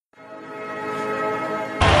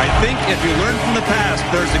I think if you learn from the past,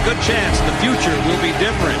 there's a good chance the future will be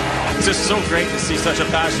different. It's just so great to see such a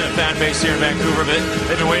passionate fan base here in Vancouver.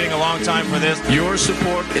 They've been waiting a long time for this. Your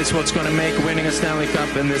support is what's going to make winning a Stanley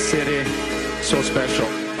Cup in this city so special.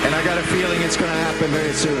 And I got a feeling it's going to happen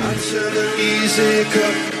very soon.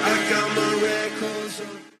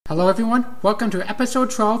 Hello everyone, welcome to episode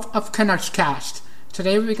 12 of Canucks Cast.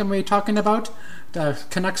 Today we're going to be talking about the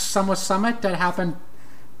Canucks Summer Summit that happened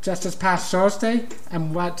just this past Thursday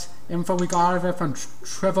and what info we got out of it from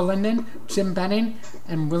Trevor Linden, Jim Benning,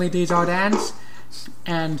 and Willie Desjardins,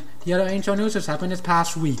 and the other NHL news that's happened this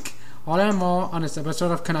past week. All and more on this episode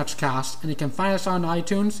of Canucks Cast, and you can find us on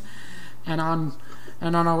iTunes and on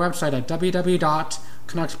our website at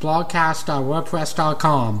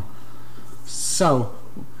www.canucksblogcast.wordpress.com. So,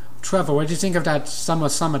 Trevor, what did you think of that summer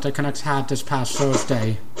summit the Canucks had this past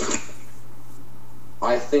Thursday?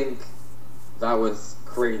 I think that was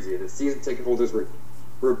crazy. The season ticket holders were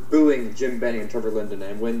booing Jim Benning and Trevor Linden,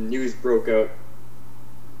 and when news broke out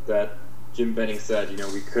that Jim Benning said,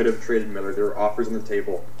 we could have traded Miller, there were offers on the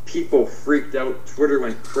table, people freaked out, Twitter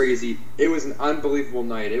went crazy. It was an unbelievable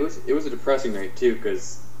night. It was a depressing night too,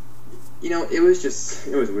 because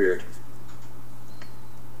it was weird.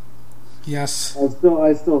 Yes.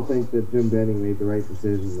 I still think that Jim Benning made the right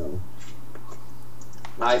decision, though.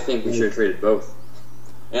 I think we should have traded both.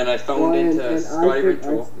 And I phoned into Scotty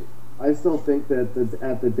Rintoul. I still think that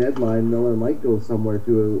at the deadline, Miller might go somewhere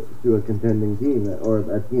to a contending team, or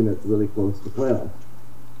a team that's really close to playoffs.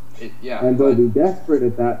 And they'll be desperate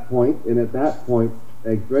at that point. And at that point,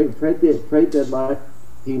 like trade deadline,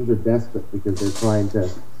 teams are desperate because they're trying to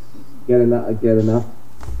get enough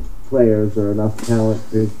players or enough talent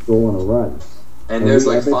to go on a run. And there's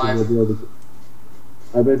like five. I bet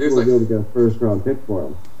we'll be able to get a first-round pick for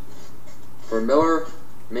him. For Miller,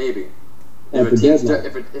 maybe.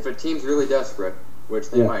 If a team's really desperate, which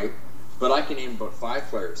they might, but I can name about 5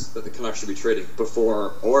 players that the Canucks should be trading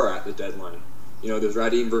before or at the deadline. There's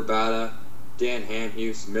Radim Vrbata, Dan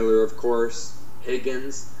Hamhuis, Miller, of course,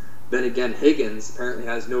 Higgins. Then again, Higgins apparently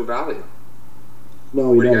has no value.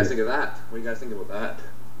 No, what do you guys think of that? What do you guys think about that?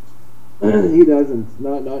 He doesn't.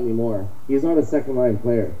 Not anymore. He's not a second-line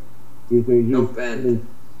player. He's being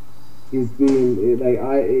he'd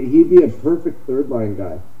be a perfect third-line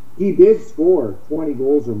guy. He did score 20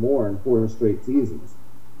 goals or more in 4 straight seasons,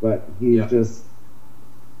 but he doesn't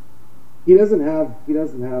have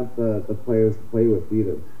the players to play with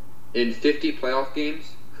either. In 50 playoff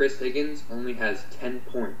games, Chris Higgins only has 10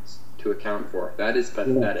 points to account for. That is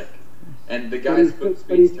pathetic. Yeah. And the guy's foot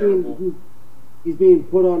speed's terrible. He's being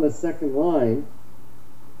put on the second line,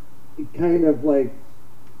 kind of like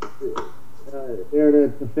there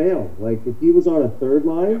to fail. Like if he was on a third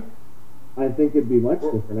line, I think it'd be much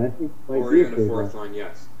different. I think it might or be even a fourth line.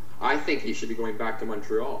 Yes, I think he should be going back to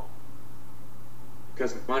Montreal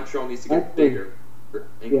because Montreal needs to get bigger.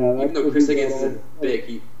 And even though Chris Higgins isn't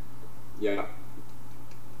big, Yes.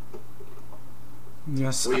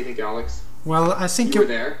 What do you think, Alex? Well, I think you were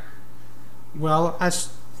there. Well, I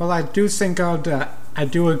do think I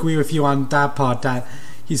do agree with you on that part that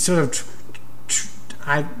he's sort of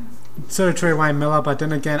traded Ryan Miller, but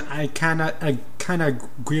then again, I kind of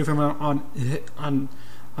agree with him on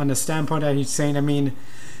the standpoint that he's saying. I mean,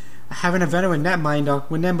 having a veteran netminder,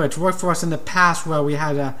 remember it's worked for us in the past where we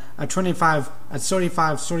had a 35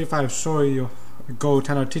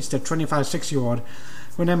 goaltender teach the 25-6-year-old.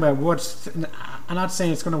 Remember, I'm not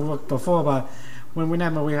saying it's going to work before, but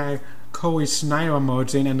whenever we had Corey Snyder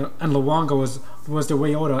emerging and Luongo was the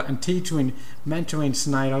way older and mentoring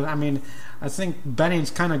Snyder. I mean, I think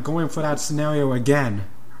Benning's kind of going for that scenario again.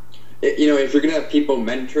 If you're gonna have people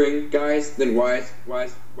mentoring guys, then why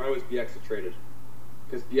was Bieksa traded?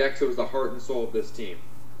 Because Bieksa was the heart and soul of this team.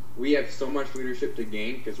 We have so much leadership to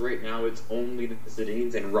gain because right now it's only the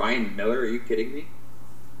Sedins and Ryan Miller. Are you kidding me?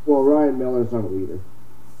 Well, Ryan Miller's not a leader.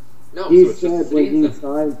 No, he said when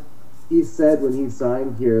he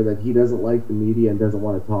signed here that he doesn't like the media and doesn't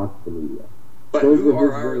want to talk to the media. But who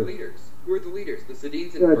are our leaders? Who are the leaders? The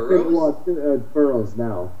Sedins and Burrows? Burrows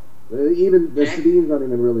now. Even the Sedins aren't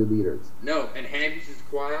even really leaders. No, and Hamhuis is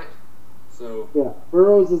quiet. So yeah,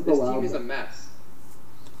 Burrows is the loud one. This team is a mess.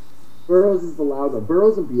 Burrows is the loud one.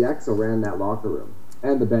 Burrows and Bieksa ran that locker room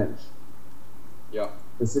and the bench. Yeah.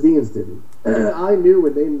 The Sedins didn't. I knew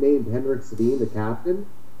when they named Henrik Sedin the captain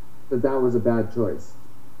that was a bad choice.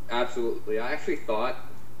 Absolutely. I actually thought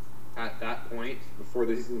at that point, before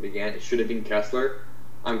the season began, it should have been Kessler.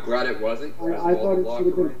 I'm glad it wasn't. I thought it should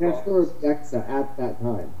have been Kessler or Bieksa at that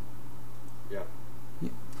time. Yeah.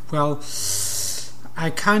 Well, I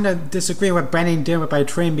kind of disagree with Benning did by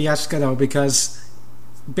trading Bieksa, though, because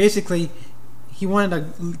basically he wanted a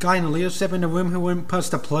guy in leadership in the room who wouldn't push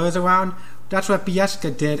the players around. That's what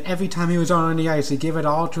Bieksa did every time he was on the ice. He gave it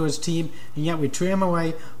all to his team, and yet we trade him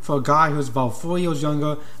away for a guy who's about 4 years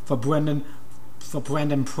younger for Brendan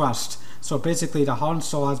Prust. So basically, the heart and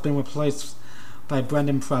soul has been replaced by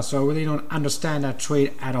Brendan Prust. So I really don't understand that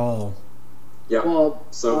trade at all. Yeah. Well,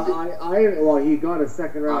 he got a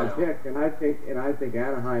second round pick, and I think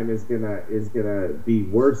Anaheim is gonna be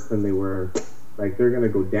worse than they were. Like, they're gonna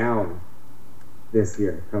go down this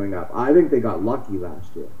year coming up. I think they got lucky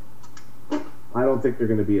last year. I don't think they're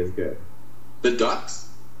going to be as good. The Ducks?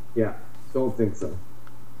 Yeah, don't think so.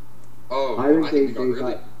 Oh, I think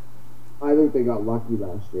they got lucky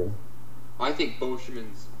last year. I think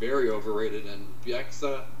Boschman's very overrated, and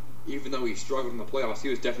Bieksa, even though he struggled in the playoffs, he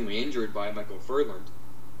was definitely injured by Michael Furland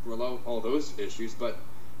for all those issues. But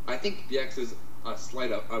I think Bieksa's a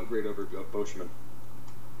slight upgrade over Boschman.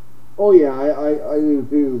 Oh yeah, I do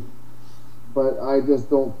too. But I just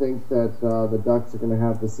don't think that the Ducks are going to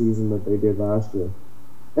have the season that they did last year.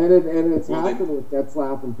 And it's happened with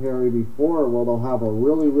Getzlaf and Perry before. Well, they'll have a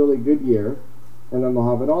really, really good year, and then they'll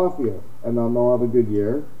have an off year, and then they'll have a good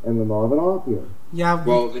year, and then they'll have an off year. Yeah.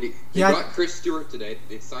 Well, they got Chris Stewart today.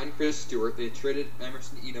 They signed Chris Stewart. They traded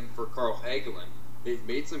Emerson Edom for Carl Hagelin. They've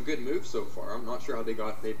made some good moves so far. I'm not sure how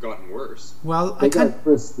they've gotten worse. Well, they got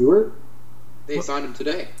Chris Stewart. They signed him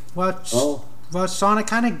today. Well, Sean, I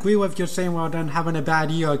kind of agree with you saying well done having a bad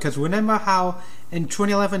year, because remember how in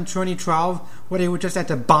 2011-2012 where they were just at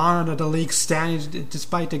the bottom of the league standings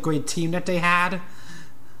despite the great team that they had?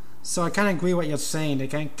 So I kind of agree with what you're saying. They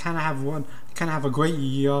kind of have a great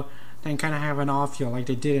year, then kind of have an off year like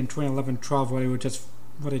they did in 2011-12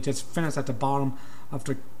 where they just finished at the bottom of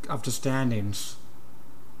the standings.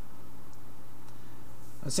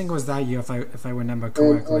 I think it was that year, if I remember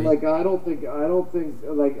correctly. And like I don't think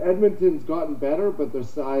like Edmonton's gotten better, but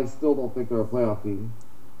I still don't think they're a playoff team.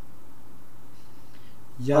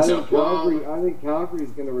 Yes. I think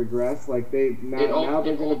Calgary's going to regress. Like it all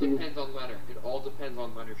depends on Leonard. It all depends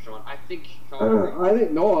on Leonard, Sean. I think Calgary. I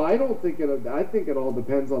think it all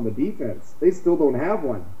depends on the defense. They still don't have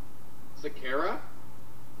one. Sekera?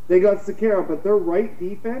 They got Sekera, but their right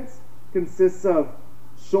defense consists of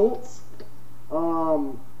Schultz.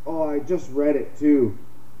 I just read it too.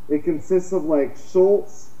 It consists of like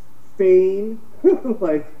Schultz, Fane,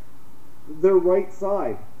 like their right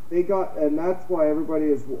side. And that's why everybody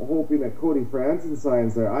is hoping that Cody Franson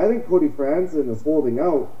signs there. I think Cody Franson is holding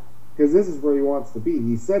out because this is where he wants to be.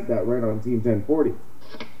 He said that right on Team 1040.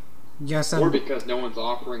 Yes, or because no one's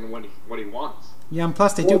offering what he wants. Yeah, and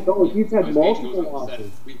plus they do. No, he's had multiple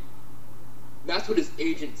offers. That's what his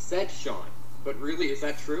agent said, Sean. But really, is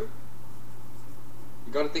that true?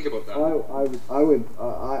 You got to think about that.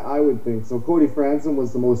 I would think so. Cody Franson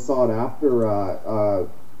was the most sought after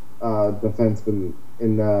defenseman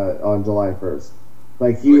on July 1st.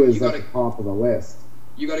 Like he was at the top of the list.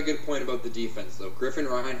 You got a good point about the defense, though. Griffin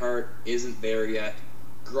Reinhart isn't there yet.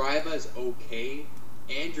 Greiba's okay.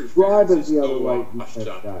 Andrew Ferentz is so washed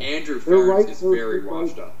up. Andrew Ferentz is very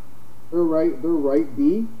washed up. Their right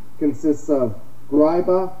D consists of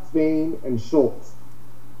Greiba, Fane, and Schultz.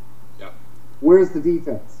 Yep. Where's the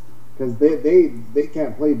defense? Because they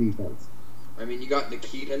can't play defense. I mean, you got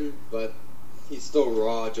Nikitin, but he's still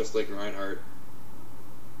raw, just like Reinhardt.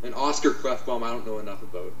 And Oscar Klefbom, I don't know enough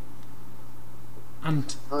about.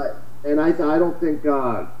 And I don't think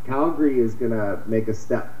Calgary is going to make a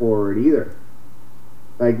step forward either.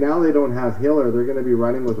 Like, now they don't have Hiller. They're going to be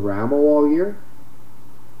running with Ramo all year.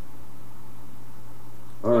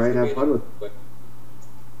 All right, have fun with it.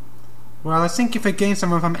 Well, I think if it gains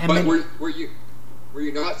someone from Edmonton... But were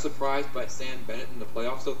you not surprised by Sam Bennett in the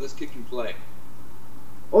playoffs? So this kid can play.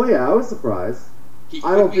 Oh yeah, I was surprised.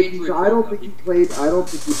 I don't think he played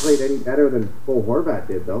any better than Bo Horvat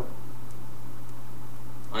did, though.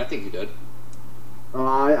 I think he did. Bo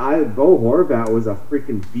Horvat was a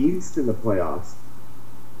freaking beast in the playoffs.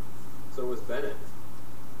 So was Bennett.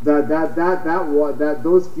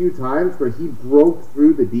 Those few times where he broke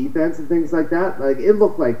through the defense and things like that, like it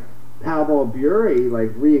looked like Pavel Bure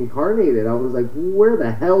like reincarnated. I was like, where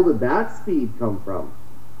the hell did that speed come from?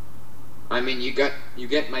 I mean, you get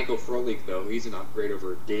Michael Frolik though. He's an upgrade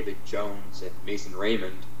over David Jones and Mason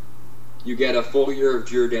Raymond. You get a full year of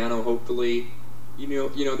Giordano, hopefully. You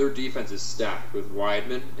know their defense is stacked with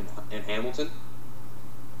Wideman and Hamilton.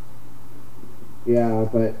 Yeah,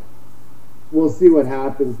 but we'll see what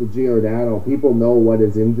happens with Giordano. People know what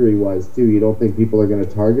his injury was too. You don't think people are going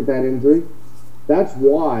to target that injury? That's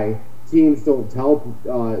why teams don't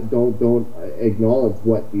acknowledge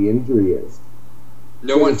what the injury is.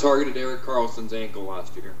 No one targeted Erik Karlsson's ankle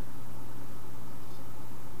last year.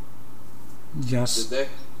 Yes. Did they?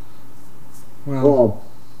 Well,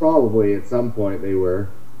 probably at some point they were.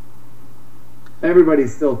 Everybody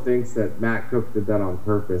still thinks that Matt Cook did that on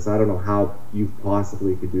purpose. I don't know how you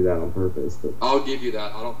possibly could do that on purpose. But I'll give you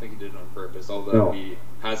that. I don't think he did it on purpose, although he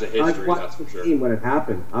has a history, that's for sure. I was watching the game when it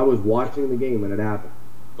happened. I was watching the game when it happened.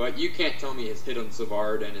 But you can't tell me his hit on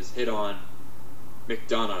Savard and his hit on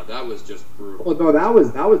McDonough. That was just brutal. Oh, no, that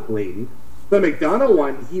was blatant. The McDonough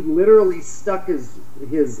one, he literally stuck his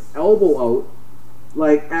elbow out,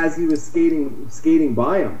 like as he was skating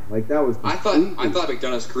by him. Like that was. I thought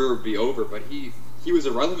McDonough's career would be over, but he was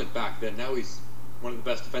irrelevant back then. Now he's one of the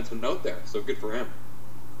best defensemen out there. So good for him.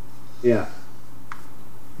 Yeah.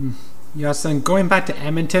 Yes, and going back to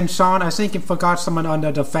Edmonton, Sean, I think you forgot someone on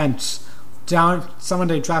the defense. Someone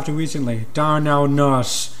they drafted recently, Darnell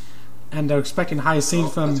Nurse, and they're expecting high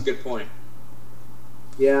scenes from. That's a good point.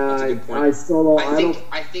 Yeah, I still don't.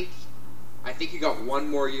 I think he got one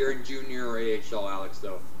more year in junior or AHL, Alex,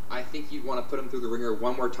 though. I think you'd want to put him through the ringer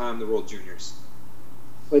one more time in the World Juniors.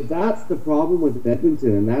 But that's the problem with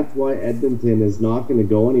Edmonton, and that's why Edmonton is not going to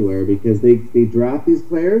go anywhere, because they draft these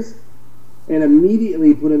players and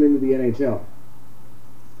immediately put them into the NHL.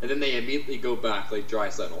 And then they immediately go back like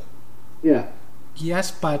Draisaitl. Yeah.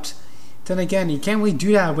 Yes, but then again, you can't really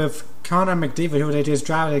do that with Connor McDavid, who they just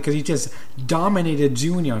drafted, because he just dominated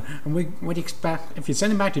junior. And what do you expect? If you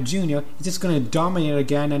send him back to junior, he's just going to dominate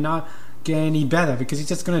again and not get any better, because he's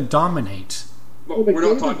just going to dominate. Well, we're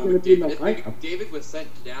not talking about McDavid. If McDavid was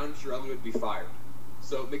sent down, Chiarelli would be fired.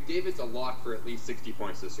 So McDavid's a lock for at least 60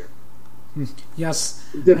 points this year. Yes.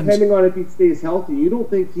 Depending on if he stays healthy, you don't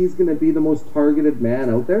think he's going to be the most targeted man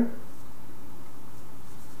out there?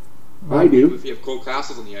 Well, I do. If you have Cole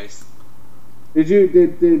Castles on the ice. Did you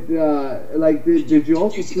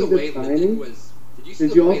also see the signings?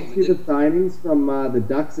 Did you also see the signings from the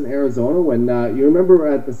Ducks in Arizona when you remember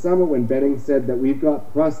at the summit when Benning said that we've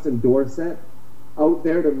got Prust and Dorsett out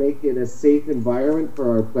there to make it a safe environment for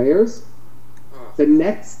our players? The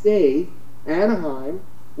next day, Anaheim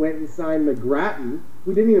went and signed McGrattan,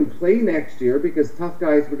 who didn't even play next year because tough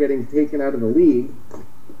guys were getting taken out of the league.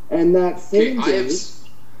 And that same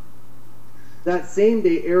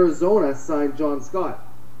day, Arizona signed John Scott.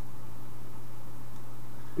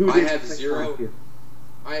 I have zero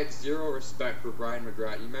respect for Brian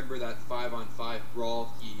McGrath. You remember that 5-on-5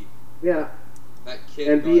 brawl? That kid.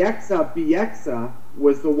 And Bieksa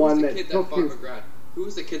was the one that took his. Who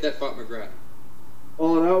was the kid that fought McGrath?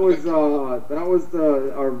 Oh,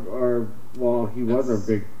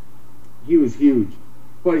 he was huge.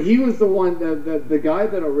 But he was the one, the guy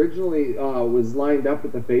that originally was lined up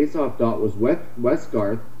at the face-off dot was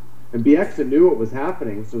Westgarth, and Bieksa knew what was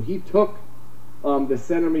happening, so he took the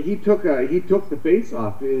centerman. He took the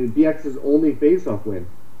face-off, Bieksa's only face-off win,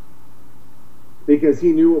 because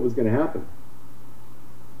he knew what was going to happen.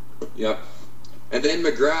 Yep. And then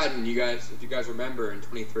McGrattan, if you guys remember, in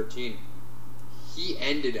 2013, he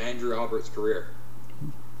ended Andrew Albert's career.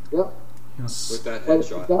 Yep. Yes. With that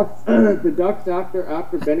headshot. The Ducks,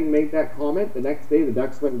 after Benning made that comment, the next day the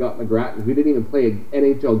Ducks went and got McGrattan, who didn't even play an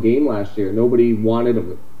NHL game last year. Nobody wanted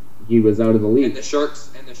him. He was out of the league. And the Sharks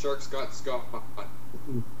got Scott.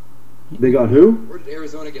 They got who? Where did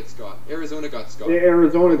Arizona get Scott? Arizona got Scott.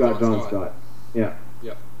 Arizona got John Scott. Yeah.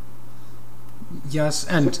 Yep. Yes,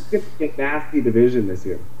 and it's a nasty division this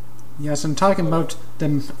year. Yes, I'm talking about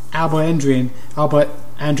the Andrew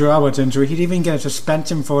Albert's injury. He didn't even get a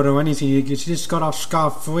suspension for it or anything. He just got off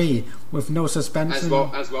scot-free with no suspension.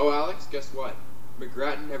 As well, Alex, guess what?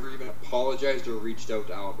 McGrattan never even apologized or reached out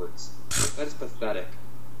to Alberts. That is pathetic.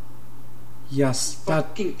 Yes.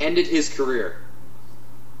 Fucking ended his career.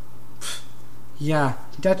 Yeah.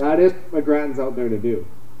 That is what McGrattan's out there to do.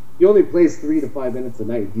 He only plays 3 to 5 minutes a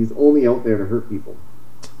night. He's only out there to hurt people.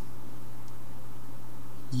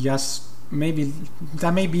 Yes, maybe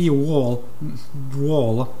that may be a role,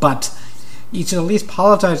 but you should at least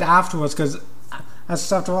apologize afterwards, because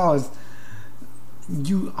after all,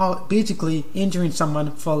 you are basically injuring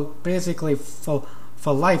someone for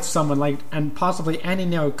life, and possibly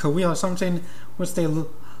ending their career or something with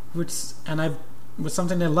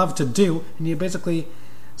something they love to do, and you're basically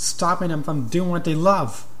stopping them from doing what they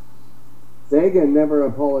love. Sagan never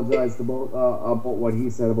apologized about what he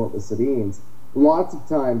said about the Sedins. Lots of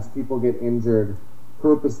times people get injured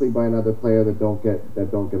purposely by another player that don't get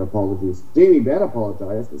apologies. Jamie Benn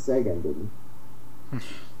apologized, but Sagan didn't.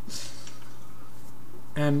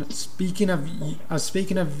 And speaking of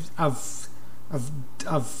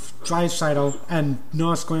Draisaitl and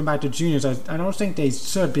Norris going back to juniors, I don't think they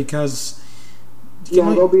should, because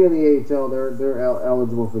they'll be in the AHL. They're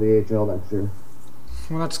eligible for the AHL next year.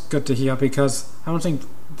 Well, that's good to hear, because I don't think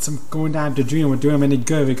some going down to junior would do him any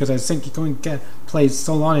good, because I think you're going to get played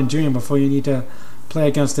so long in junior before you need to play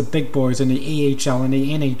against the big boys in the AHL and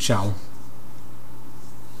the NHL.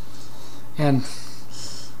 And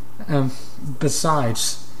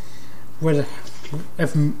besides,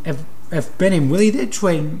 if Benny really did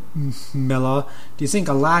trade Miller, do you think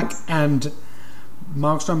Alak and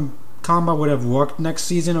Markstrom combo would have worked next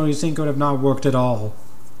season, or do you think it would have not worked at all?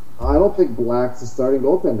 I don't think Black's a starting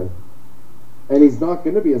goaltender. And he's not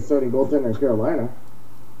going to be a starting goaltender in Carolina.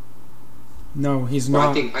 No, he's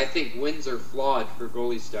not. I think wins are flawed for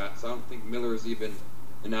goalie stats. I don't think Miller is even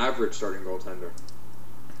an average starting goaltender.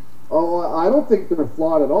 Oh, I don't think they're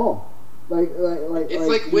flawed at all.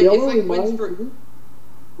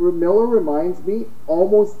 Miller reminds me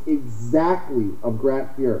almost exactly of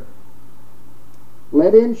Grant Fuhr.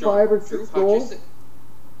 Let in 5 or 6 goals,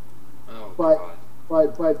 but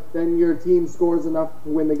then your team scores enough to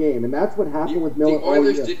win the game, and that's what happened with Miller. The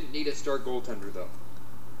Oilers didn't need a star goaltender, though.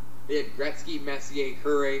 They had Gretzky, Messier,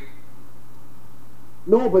 Curry.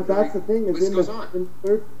 No, but that's the thing. Is in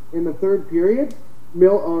the third period,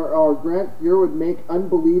 Grant Fuhr would make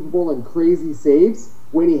unbelievable and crazy saves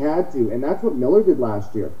when he had to, and that's what Miller did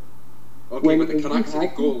last year. Okay, but the Canucks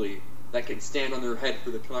need a goalie that can stand on their head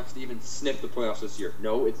for the Canucks to even sniff the playoffs this year.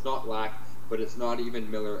 No, it's not Lack, but it's not even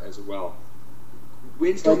Miller as well.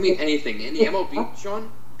 Wins don't mean anything. In the MLB,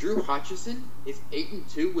 Sean, Drew Hutchison is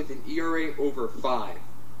 8-2 with an ERA over 5.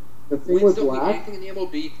 Wins don't mean anything in the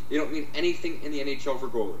MLB. They don't mean anything in the NHL for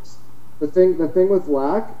goalies. The thing with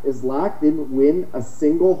Lack is Lack didn't win a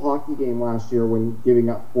single hockey game last year when giving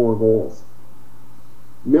up 4 goals.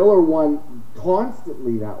 Miller won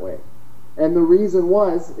constantly that way. And the reason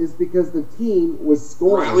is because the team was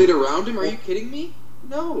scoring. Rallied around him? Are you kidding me?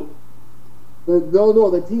 No.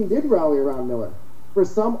 The team did rally around Miller. For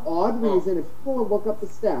some odd reason, if you go and look up the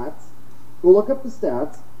stats,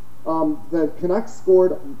 the Canucks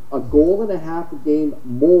scored a goal and a half a game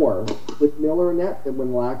more with Miller in net than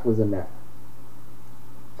when Lack was in net.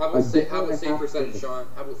 How about save percentage, Sean?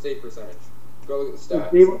 How about save percentage? Go look at the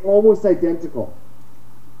stats. They were almost identical.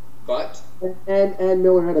 But? And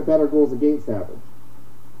Miller had a better goals against average.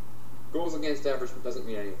 Goals against average doesn't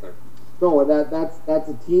mean anything. No, that's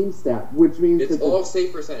a team stat, which means it's all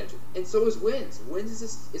save percentage, and so is wins. Wins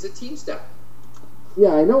is a team stat.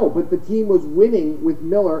 Yeah, I know, but the team was winning with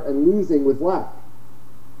Miller and losing with Lack.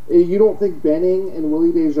 You don't think Benning and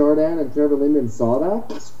Willie Desjardins and Trevor Linden saw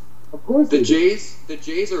that? Of course the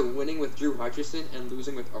Jays are winning with Drew Hutchison and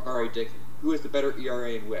losing with R.A. Dickey. Who has the better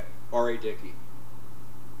ERA and WHIP? R.A. Dickey.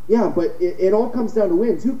 Yeah, but it all comes down to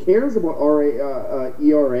wins. Who cares about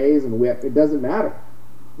ERAs and WHIP? It doesn't matter.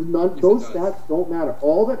 Those stats don't matter.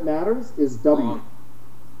 All that matters is W. Wrong.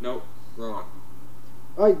 Nope, wrong.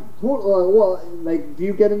 Do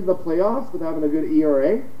you get into the playoffs with having a good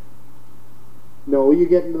ERA? No, you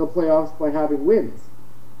get into the playoffs by having wins.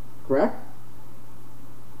 Correct?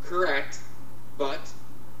 Correct, but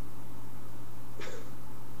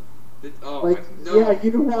no. Yeah,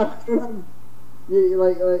 you don't have.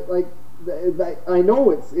 I know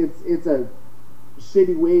it's a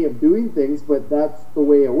shitty way of doing things, but that's the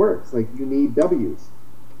way it works. Like, you need W's.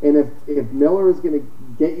 And if Miller is going to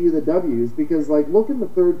get you the W's, because, look in the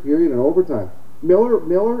third period and overtime.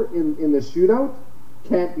 Miller in the shootout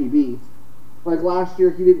can't be beat. Like, last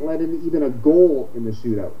year, he didn't let in even a goal in the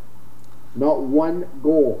shootout. Not one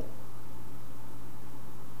goal.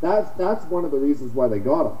 That's one of the reasons why they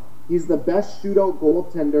got him. He's the best shootout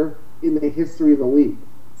goaltender in the history of the league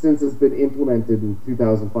since it's been implemented in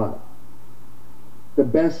 2005. The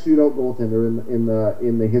best shootout goaltender in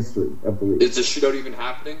the history of the league. Is the shootout even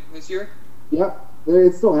happening this year? Yep,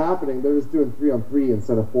 it's still happening. They're just doing 3-on-3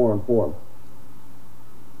 instead of 4-on-4.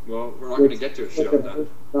 Well, we're not going to get to a shootout then.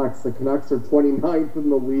 The Canucks are 29th in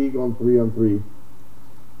the league on 3-on-3.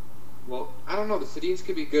 Well, I don't know. The Sedins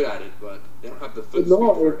could be good at it, but they don't have the foot speed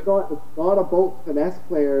for it. It's not about finesse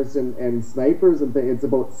players and snipers and things. It's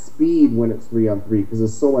about speed when it's 3-on-3 because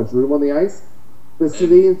there's so much room on the ice. The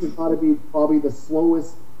Sedins have got to be probably the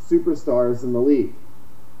slowest superstars in the league.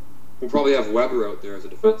 We'll probably have Weber out there as a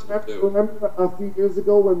defenseman too. Remember a few years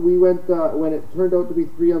ago when we went when it turned out to be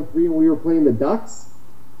 3-on-3 and we were playing the Ducks?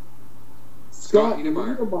 Scott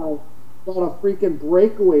Niedermayer got a freaking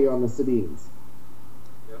breakaway on the Sedins.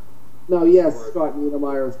 Yeah. Now, yes, Scott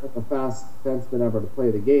Niedermayer is not the fast defenseman ever to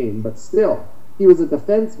play the game, but still, he was a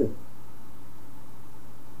defenseman.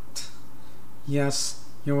 Yes,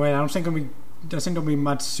 you're right. I don't think there'll be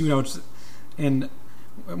much shootouts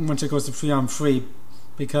once it goes to 3-on-3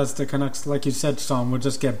 because the Canucks, like you said, Sean, will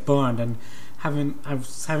just get burned. And having a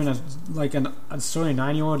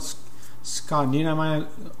 9-year-old Scott, you know,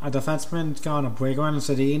 a defenseman going a breakaway in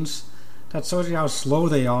Sedins. That shows you how slow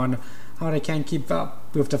they are and how they can't keep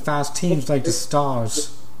up with the fast teams like the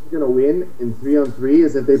Stars. They're going to win in 3-on-3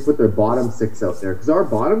 is if they put their bottom six out there. Because our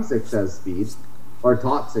bottom six has speed. Our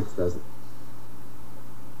top six doesn't.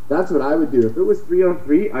 That's what I would do. If it was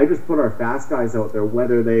 3-on-3, I just put our fast guys out there,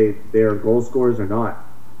 whether they're goal scorers or not.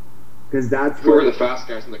 Because that's who are the fast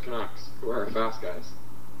guys in the Canucks? Who are our fast guys?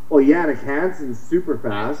 Well, Jannik Hansen's super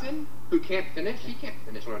fast. Hansen? Who can't finish? He can't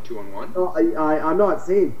finish on a 2-on-1. No, I'm not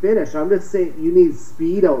saying finish. I'm just saying you need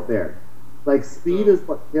speed out there. Like, speed is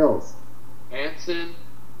what kills. Hansen.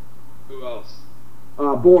 Who else?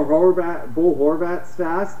 Bo Horvat's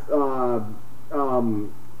fast.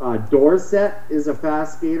 Dorsett is a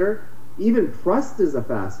fast skater. Even Prust is a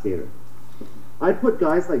fast skater. I put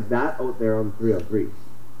guys like that out there on 3-on-3.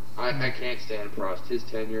 I can't stand Prust. His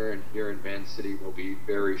tenure here in Van City will be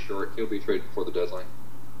very short. He'll be traded before the deadline.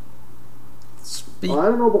 Well, I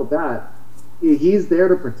don't know about that. He's there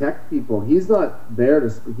to protect people. He's not here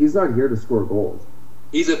to score goals.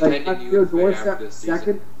 He's a pending UFA after this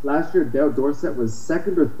season. Last year, Dorsett was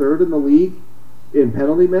second or third in the league in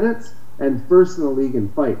penalty minutes and first in the league in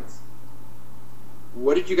fights.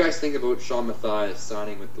 What did you guys think about Sean Mathias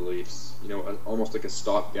signing with the Leafs? You know, almost like a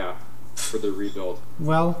stopgap for the rebuild.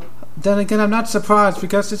 Well, then again, I'm not surprised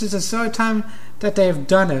because this is the third time that they've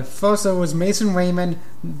done it. First it was Mason Raymond,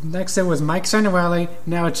 next it was Mike Santorelli,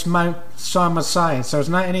 now it's Sean Mathias. So it's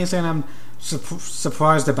not anything I'm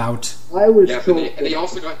surprised about. They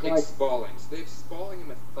also got Nick Spaulding. So they have Spaulding and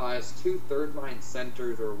Mathias, two third-line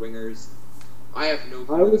centers or wingers. I have no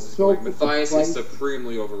clue. Mathias is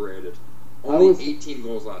supremely overrated. Only 18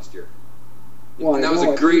 goals last year. And that was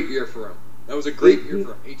a great year for him. That was a great year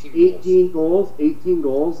for him. 18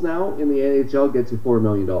 goals now in the NHL gets you $4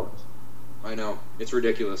 million. I know. It's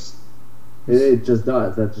ridiculous. It just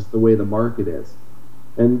does. That's just the way the market is.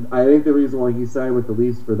 And I think the reason why he signed with the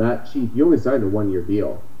Leafs for that cheap, he only signed a 1-year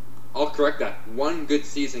deal. I'll correct that. One good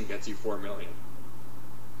season gets you $4 million.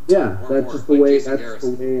 Yeah, that's just the way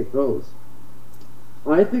it goes.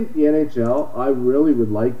 I think the NHL, I really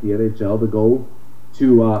would like the NHL to go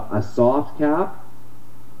to a soft cap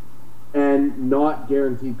and not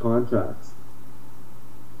guaranteed contracts.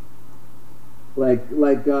 Like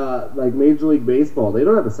Major League Baseball, they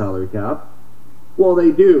don't have a salary cap. Well,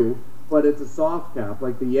 they do, but it's a soft cap.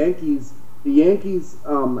 Like the Yankees have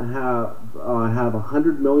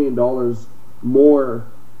 $100 million more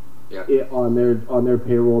on their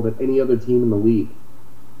payroll than any other team in the league.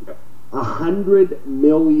 $100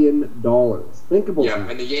 million. Think about that. Yeah,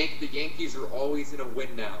 and the Yankees are always in a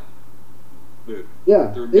win now. Dude.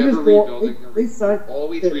 Yeah, they're never rebuilding. They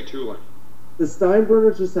always retooling. The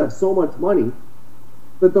Steinbrenners just have so much money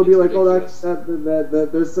that they'll be like, ridiculous.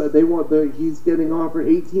 He's getting offered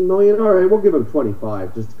 $18 million. All right, we'll give him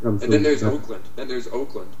 25 just to come. And then there's Oakland.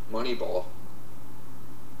 Moneyball.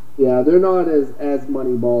 Yeah, they're not as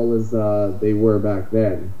Moneyball as they were back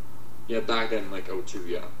then. Yeah, back then, like 2002,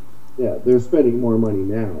 yeah. Yeah, they're spending more money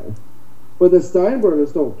now. But the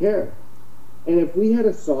Steinbrenners don't care. And if we had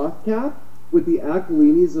a soft cap with the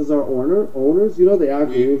Aquilinis as our owners, you know the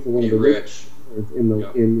Aquilinis are one of the richest in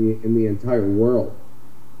the entire world.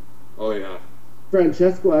 Oh yeah.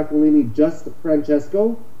 Francesco Aquilini, just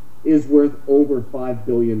Francesco, is worth over $5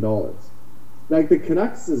 billion. Like the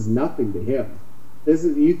Canucks is nothing to him.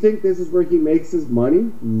 You think this is where he makes his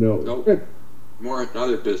money? No. Nope. More in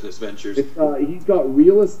other business ventures. He's got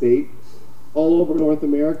real estate all over North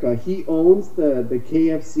America. He owns the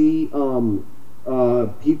KFC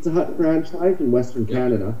Pizza Hut franchise in Western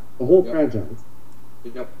Canada. The whole franchise.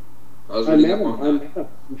 Yep. I met him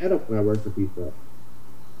when I worked for Pizza Hut.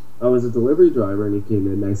 I was a delivery driver and he came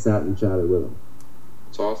in and I sat and chatted with him.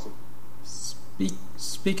 It's awesome.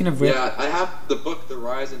 Speaking of which... Yeah, I have the book, The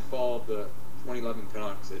Rise and Fall of the 2011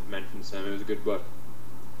 Canucks. It mentions him. It was a good book.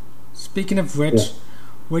 Speaking of which,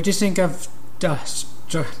 what do you think of the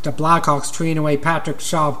Blackhawks trading away Patrick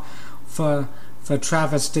Shaw for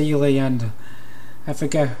Travis Daly and I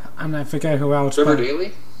forget who else. Trevor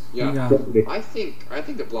Daly? Yeah. I think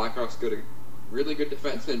the Blackhawks got a really good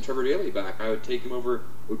defenseman in Trevor Daly back. I would take him over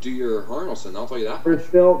Oduya or Harnelson. I'll tell you that. They're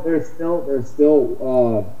still.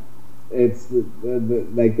 It's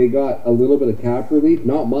like they got a little bit of cap relief,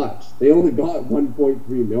 not much. They only got $1.3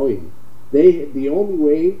 million. The only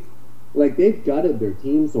way. Like, they've gutted their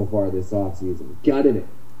team so far this offseason. Gutted it.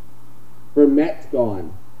 Vermette's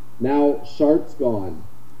gone. Now Sharp's gone.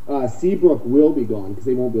 Seabrook will be gone because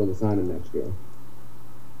they won't be able to sign him next year.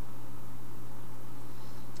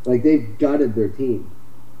 Like, they've gutted their team.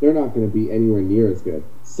 They're not going to be anywhere near as good.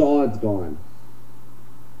 Saad's gone.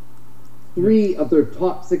 3 of their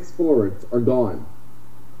top 6 forwards are gone.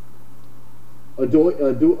 Aduya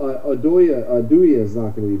is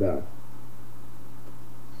not going to be back.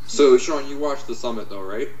 So, Sean, you watched the summit, though,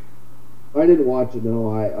 right? I didn't watch it, no.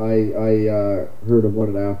 I heard about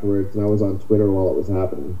it afterwards, and I was on Twitter while it was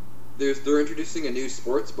happening. They're introducing a new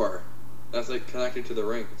sports bar that's, like, connected to the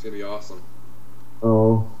rink. It's going to be awesome.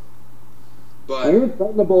 Oh. But I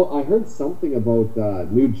heard something about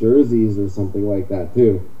New Jerseys or something like that,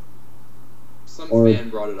 too. Some fan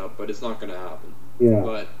brought it up, but it's not going to happen. Yeah.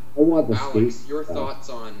 But I want the Alex, your thoughts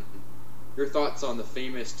on the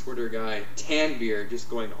famous Twitter guy Tanbeer just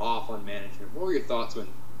going off on management. What were your thoughts when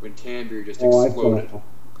Tanbeer just exploded?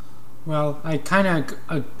 Well, I kind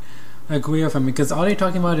of agree with him because all they're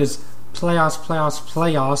talking about is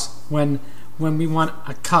playoffs when we want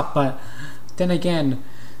a cup. But then again,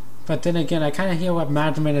 I kind of hear what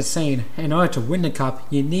management is saying. In order to win the cup,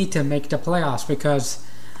 you need to make the playoffs because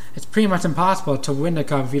it's pretty much impossible to win the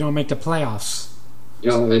cup if you don't make the playoffs.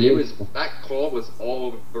 Yeah, and that call was all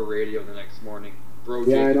over the radio the next morning. Bro,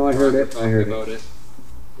 yeah, I know, I heard it.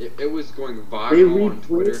 It was going viral on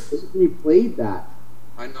Twitter. They replayed that.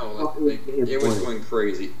 I know, it was going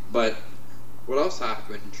crazy. But what else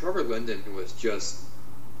happened? Trevor Linden was just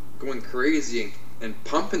going crazy and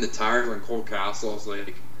pumping the tires on Cole Castle.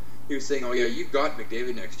 Like, he was saying, "Oh yeah, you've got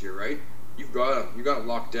McDavid next year, right? You've got him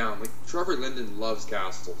locked down." Like, Trevor Linden loves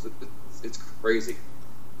Castles. It's crazy.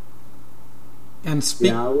 And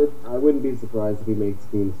I wouldn't be surprised if he makes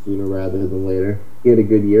teams sooner rather than later. He had a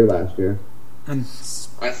good year last year. And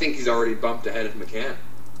I think he's already bumped ahead of McCann.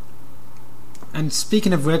 And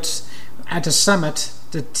speaking of which, at the summit,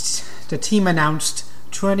 the team announced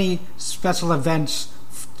 20 special events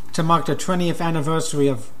to mark the 20th anniversary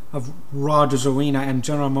of Rogers Arena and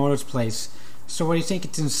General Motors Place. So what do you think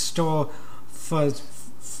it's in store for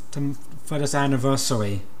this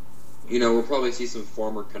anniversary? We'll probably see some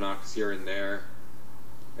former Canucks here and there.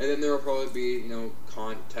 And then there will probably be,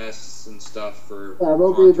 contests and stuff for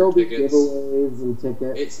there'll be giveaways and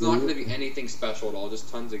tickets. It's not going to be anything special at all, just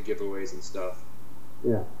tons of giveaways and stuff.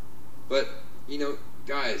 Yeah. But,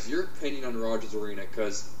 guys, your opinion on Rogers Arena,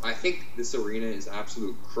 because I think this arena is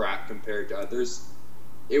absolute crap compared to others.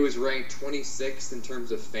 It was ranked 26th in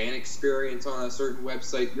terms of fan experience on a certain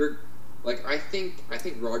website. I think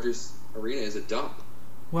Rogers Arena is a dump.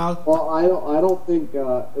 Well, I don't think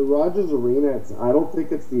Rogers Arena. I don't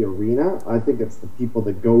think it's the arena. I think it's the people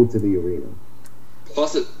that go to the arena.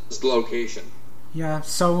 Plus, it's the location. Yeah.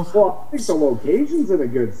 So. Well, I think the location's in a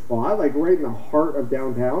good spot, like right in the heart of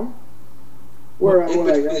downtown. In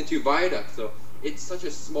between the two viaducts, though, it's such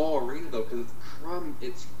a small arena though because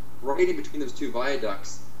it's right in between those two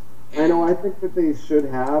viaducts. I know. I think that they should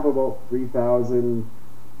have about 3,000,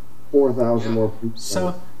 4,000 more people.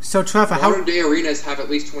 So Trevor, modern day arenas have at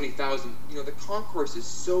least 20,000. The concourse is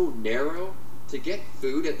so narrow. To get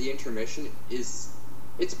food at the intermission it's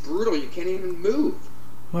brutal. You can't even move.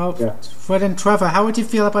 Well, for then, Trevor, how would you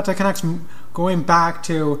feel about the Canucks going back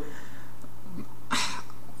to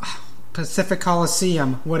Pacific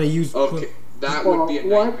Coliseum, where they used? Okay, that would be a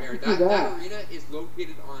nightmare. That arena is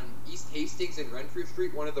located on East Hastings and Renfrew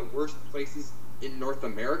Street, one of the worst places in North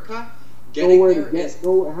America. Nobody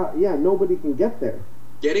can get there.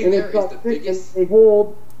 Getting there is the biggest. And they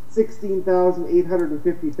hold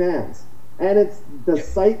 16,850 fans, and the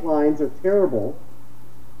sight lines are terrible.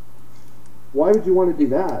 Why would you want to do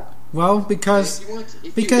that? Well, because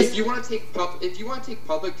if you want to take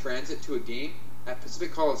public transit to a game at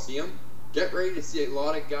Pacific Coliseum, get ready to see a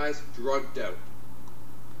lot of guys drugged out.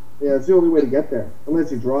 Yeah, it's the only way to get there,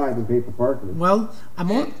 unless you drive and pay for parking. Well,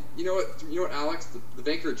 you know what, Alex? The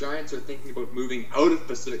Vancouver Giants are thinking about moving out of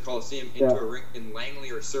Pacific Coliseum into a rink in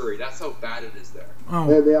Langley or Surrey. That's how bad it is there. Oh.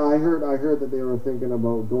 I heard that they were thinking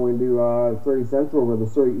about going to Surrey Central, where the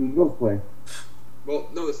Surrey Eagles play. Well,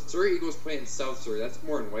 no, the Surrey Eagles play in South Surrey. That's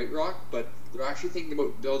more in White Rock, but they're actually thinking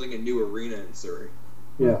about building a new arena in Surrey.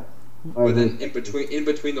 Yeah. But then in between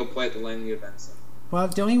they'll play at the Langley Event Center. Well,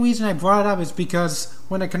 the only reason I brought it up is because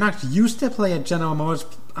when the Canucks used to play at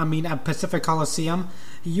at Pacific Coliseum,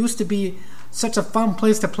 it used to be such a fun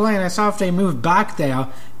place to play, and I saw if they moved back there,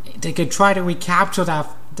 they could try to recapture that,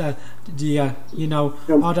 completely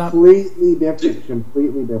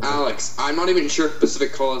different. Alex, I'm not even sure if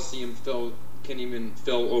Pacific Coliseum can even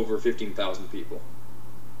fill over 15,000 people.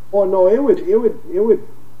 Oh no, it would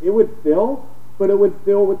fill, but it would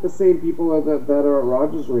fill with the same people that are at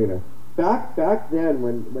Rogers Arena. Back then,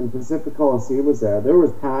 when Pacific Coliseum was there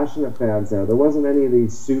was passionate fans there. There wasn't any of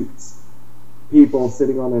these suits, people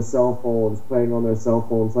sitting on their cell phones, playing on their cell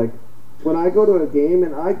phones. Like, when I go to a game,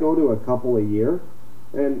 and I go to a couple a year,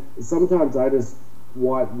 and sometimes I just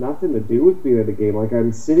want nothing to do with being at a game. Like,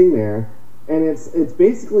 I'm sitting there, and it's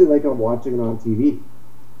basically like I'm watching it on TV.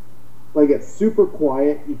 Like, it's super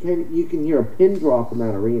quiet. You can hear a pin drop in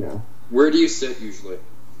that arena. Where do you sit usually?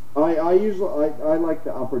 I usually like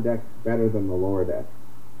the upper deck better than the lower deck.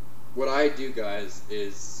 What I do, guys,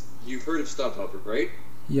 is you've heard of StubHub, right?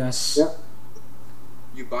 Yes. Yep.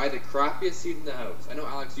 You buy the crappiest seat in the house. I know,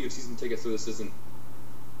 Alex, you have season tickets, so this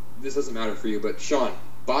doesn't matter for you. But Sean,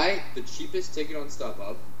 buy the cheapest ticket on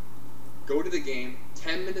StubHub. Go to the game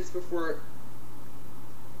 10 minutes before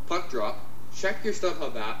puck drop. Check your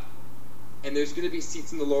StubHub app, and there's going to be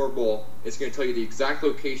seats in the lower bowl. It's going to tell you the exact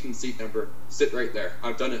location, seat number. Sit right there.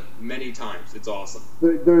 I've done it many times. It's awesome.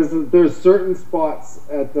 There's certain spots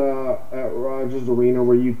at Rogers Arena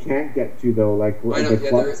where you can't get to, though, like the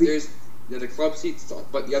club seats. The club seats,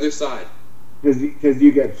 but the other side. Because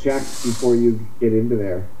you get checked before you get into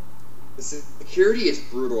there. The security is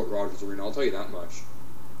brutal at Rogers Arena. I'll tell you that much.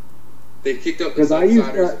 They've kicked up the Because I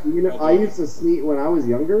used to sneak when I was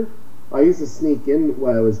younger. I used to sneak in.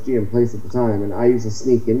 Well, it was GM Place at the time, and I used to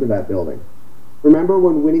sneak into that building. Remember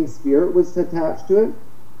when Winning Spirit was attached to it?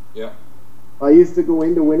 Yeah. I used to go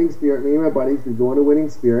into Winning Spirit. Me and my buddies would go into Winning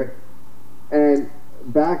Spirit, and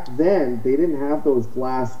back then they didn't have those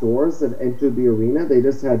glass doors that entered the arena. They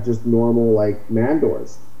just had normal man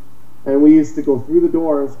doors, and we used to go through the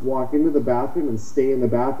doors, walk into the bathroom, and stay in the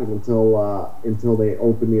bathroom until they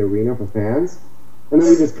opened the arena for fans, and then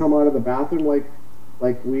we just come out of the bathroom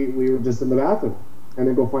like we were just in the bathroom, and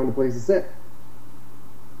then go find a place to sit.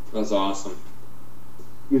 That's awesome.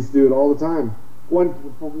 Used to do it all the time.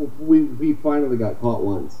 We finally got caught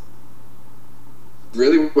once.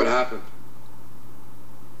 Really? What happened?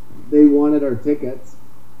 They wanted our tickets.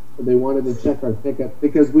 They wanted to check our tickets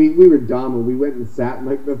because we were dumb and we went and sat in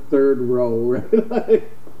the third row, right?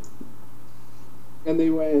 and they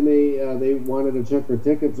wanted to check our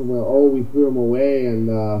tickets, and we threw them away, and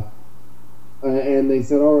they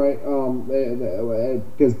said, all right,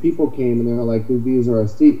 because people came and they were like, these are our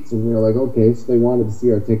seats, and we were like, okay. So they wanted to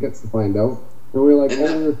see our tickets to find out, and we were like, we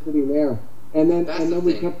were sitting there. And then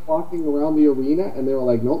we kept walking around the arena, and they were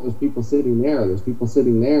like, nope, there's people sitting there. There's people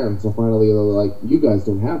sitting there. And so finally they were like, you guys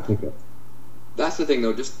don't have tickets. That's the thing,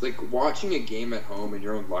 though. Just, watching a game at home in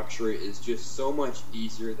your own luxury is just so much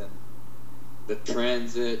easier than the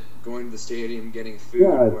transit, going to the stadium, getting food,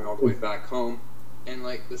 going all the way back home. And,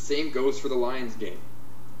 the same goes for the Lions game.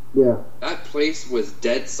 Yeah. That place was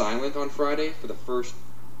dead silent on Friday for the first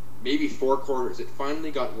maybe 4 quarters. It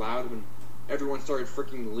finally got loud when everyone started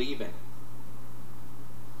freaking leaving.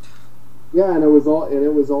 Yeah, and it was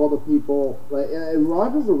all the people. And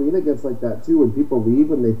Rogers Arena gets like that too when people leave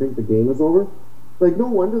and they think the game is over. No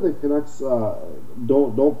wonder the Canucks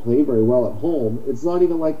don't play very well at home. It's not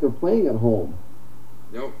even like they're playing at home.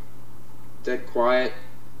 Nope, dead quiet,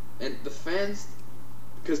 and the fans,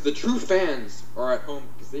 because the true fans are at home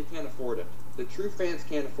because they can't afford it. The true fans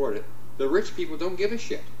can't afford it. The rich people don't give a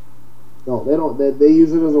shit. No, they don't. They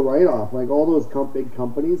use it as a write-off. All those big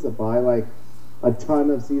companies that buy a ton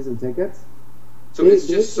of season tickets. So it's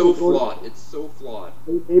just so flawed. It's so flawed.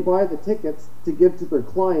 They buy the tickets to give to their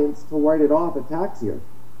clients to write it off at tax year.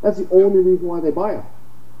 That's the only reason why they buy them.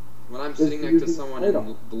 When I'm sitting next to someone in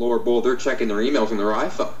the lower bowl, they're checking their emails on their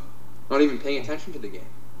iPhone, not even paying attention to the game.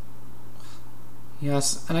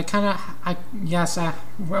 Yes, and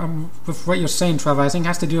with what you're saying, Trevor, I think it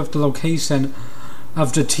has to do with the location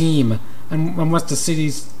of the team and what the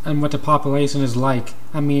cities and what the population is like.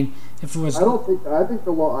 I mean, if it was, I don't think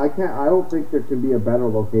there can be a better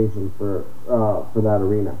location for that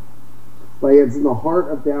arena. It's in the heart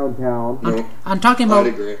of downtown. I'm talking about.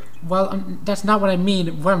 I'd agree. Well, that's not what I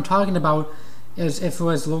mean. What I'm talking about is if it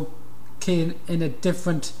was located in a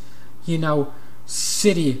different,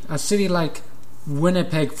 city, a city like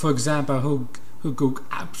Winnipeg, for example, who go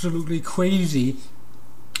absolutely crazy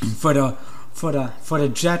for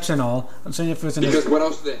the Jets and all. I'm saying if it was because what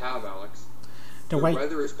else do they have, Alex? The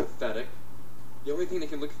weather is pathetic. The only thing they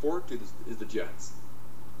can look forward to is the Jets.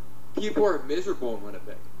 People are miserable in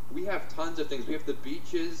Winnipeg. We have tons of things. We have the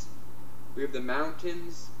beaches. We have the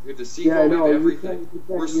mountains. We have the seafood. We have everything.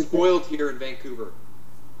 We're spoiled here in Vancouver.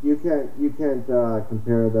 You can't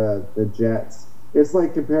compare the Jets. It's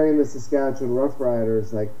like comparing the Saskatchewan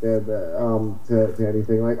Roughriders to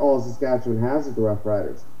anything. All Saskatchewan has is the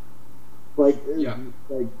Roughriders. The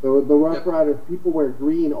Roughriders, people wear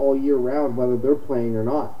green all year round, whether they're playing or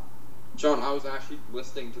not. John, I was actually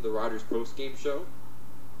listening to the Riders post-game show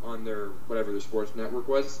on their whatever their sports network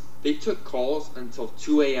was. They took calls until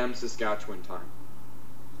 2 a.m. Saskatchewan time.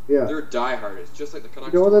 Yeah, they're diehard. It's just like the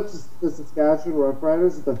Canucks. That the Saskatchewan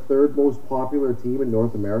Roughriders is the third most popular team in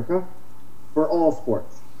North America. for all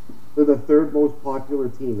sports. They're the third most popular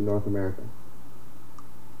team in North America.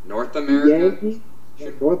 North America?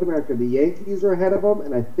 North America. The Yankees are ahead of them,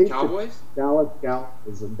 and I think Cowboys? Dallas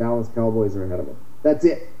Cowboys are ahead of them. That's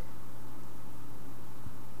it.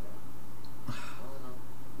 I don't know.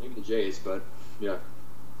 Maybe the Jays, but yeah.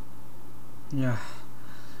 Yeah.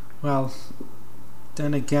 Well,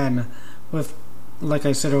 then again, with, like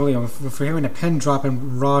I said earlier, if we're hearing a pin drop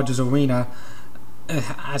in Rogers Arena,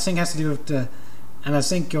 I think it has to do with the, and I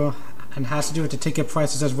think and has to do with the ticket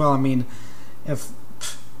prices as well. I mean, if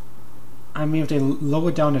they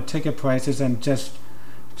lower down the ticket prices and just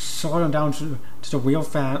slow them down to the real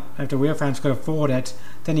fan, if the real fans could afford it,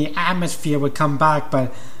 then the atmosphere would come back.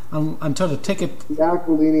 But until the ticket, the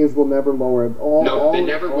Aquilinians will never lower it. They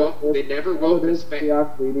never will. They never will. The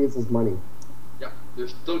Aquilinians is money. Yeah, they're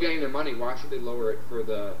still getting their money. Why should they lower it for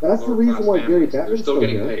the? That's the reason why Gary Bettman's They're still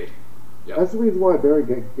getting paid. Yeah. That's the reason why Gary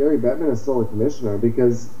Bettman is still a commissioner,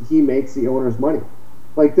 because he makes the owners money.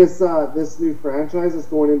 Like this new franchise that's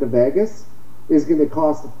going into Vegas is going to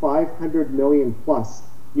cost $500 million plus.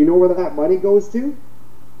 You know where that money goes to?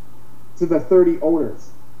 To the 30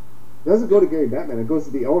 owners. It doesn't go to Gary Bettman. It goes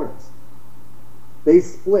to the owners. They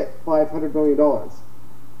split $500 million.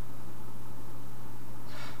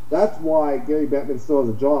 That's why Gary Bettman still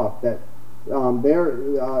has a job. That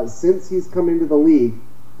since he's come into the league,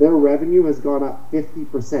 their revenue has gone up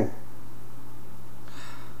 50%.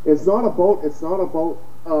 It's not about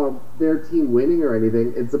their team winning or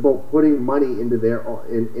anything. It's about putting money into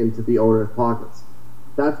into the owners' pockets.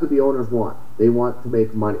 That's what the owners want. They want to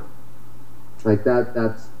make money. Like that.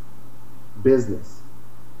 That's business.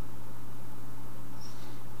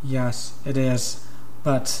 Yes, it is.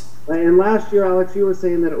 But and last year, Alex, you were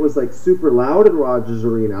saying that it was like super loud in Rogers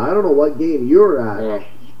Arena. I don't know what game you were at,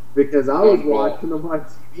 because I was watching them on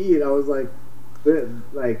TV and I was like,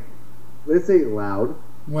 this ain't loud.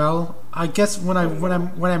 Well, I guess when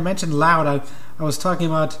I mentioned loud, I was talking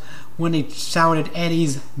about when they shouted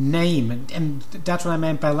Eddie's name, and that's what I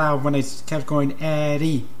meant by loud. When they kept going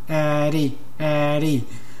Eddie, Eddie, Eddie.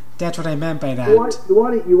 That's what I meant by that. You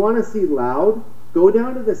want to see loud? Go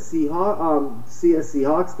down to the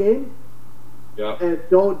Seahawks game. Yeah. And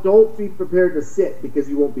don't be prepared to sit, because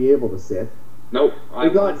you won't be able to sit. Nope. I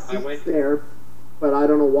got seats there, but I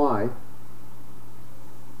don't know why.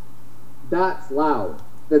 That's loud.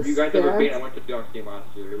 You guys ever been? I went to the Seahawks game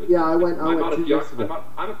last year. I went 2 years ago.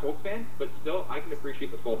 I'm a Colts fan, but still, I can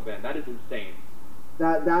appreciate the Colts fan. That is insane.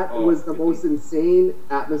 That was the most insane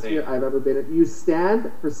atmosphere I've ever been in. You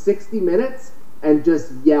stand for 60 minutes and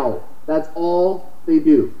just yell. That's all they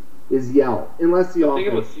do is yell, unless the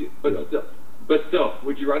offense. But still,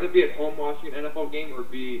 would you rather be at home watching an NFL game or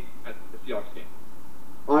be at the Seahawks game?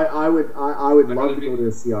 I would love to go to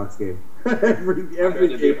a Seahawks game. every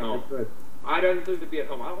game I could. I'd rather be at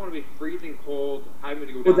home. I don't want to be freezing cold, having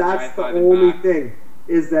to go down. But that's the only thing,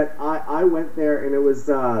 is that I went there, and it was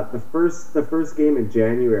the first game in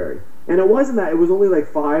January, and it wasn't that. It was only like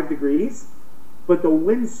 5 degrees, but the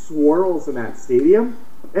wind swirls in that stadium,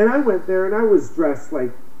 and I went there and I was dressed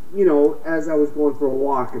like, as I was going for a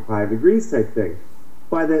walk at 5 degrees type thing.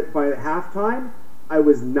 By halftime, I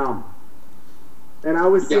was numb, and I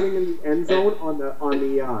was sitting in the end zone on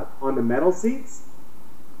the metal seats.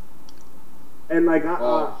 And like,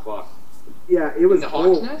 fuck. Yeah, it was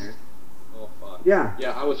cold. Oh fuck. Yeah.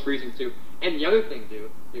 Yeah, I was freezing too. And the other thing,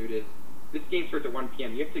 dude, is this game starts at 1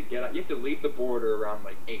 p.m. You have to leave the border around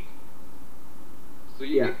like 8. So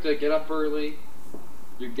you have to get up early.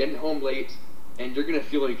 You're getting home late, and you're gonna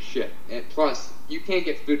feel like shit. And plus, you can't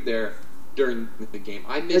get food there during the game.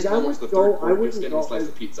 I missed almost the third quarter just getting a slice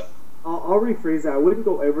of pizza. I'll rephrase that. I wouldn't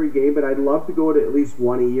go every game, but I'd love to go to at least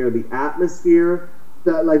one a year. The atmosphere.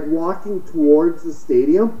 That, like, walking towards the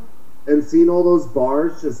stadium and seeing all those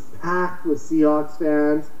bars just packed with Seahawks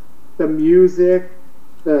fans, the music,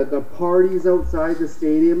 the parties outside the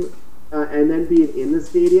stadium, and then being in the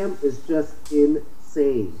stadium is just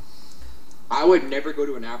insane. I would never go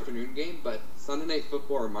to an afternoon game, but Sunday Night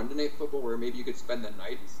Football or Monday Night Football, where maybe you could spend the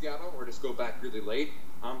night in Seattle or just go back really late,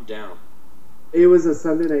 I'm down. It was a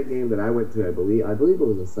Sunday night game that I went to, I believe. I believe it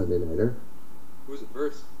was a Sunday nighter. Who was it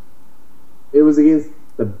versus? It was against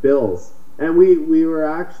the Bills. And we were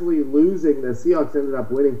actually losing. The Seahawks ended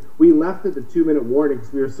up winning. We left at the 2-minute warning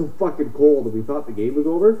because we were so fucking cold and we thought the game was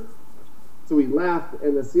over. So we left,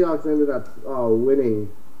 and the Seahawks ended up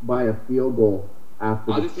winning by a field goal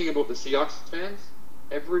after. Other thing about the Seahawks fans,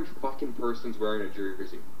 every fucking person's wearing a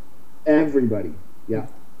jersey. Everybody, yeah.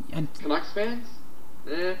 And Canucks fans,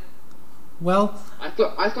 well, I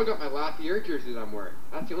still got my Lapierre jersey that I'm wearing.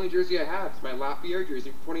 That's the only jersey I have. It's my Lapierre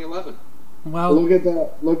jersey from 2011. Well, look at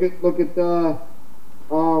the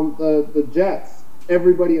Jets.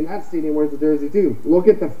 Everybody in that stadium wears the jersey too. Look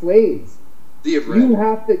at the Flames. You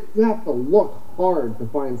have to look hard to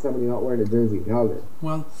find somebody not wearing a jersey in Calgary.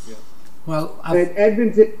 Well, and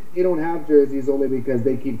Edmonton, they don't have jerseys only because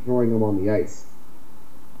they keep throwing them on the ice.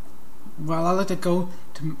 Well, I'll let it go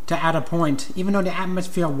to add a point. Even though the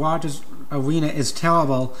atmosphere at Rogers Arena is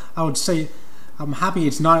terrible, I would say I'm happy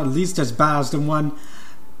it's not at least as bad as the one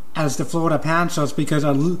as the Florida Panthers, because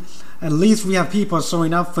at least we have people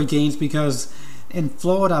showing up for games, because in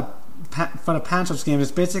Florida, for the Panthers game,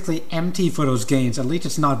 it's basically empty for those games. At least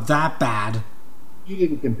it's not that bad. You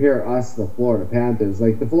didn't compare us to the Florida Panthers.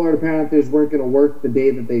 Like, the Florida Panthers weren't going to work the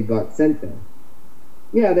day that they got sent there.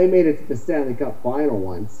 Yeah, they made it to the Stanley Cup final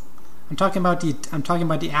once. I'm talking about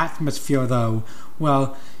the atmosphere, though.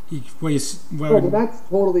 Well, but that's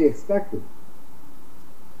totally expected.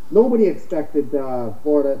 Nobody expected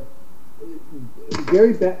Florida.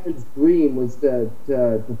 Gary Bettman's dream was to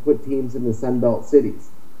put teams in the Sunbelt cities.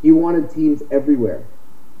 He wanted teams everywhere.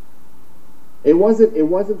 It wasn't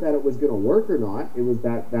that it was going to work or not. It was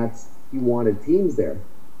that's he wanted teams there.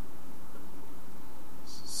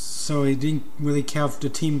 So he didn't really care if the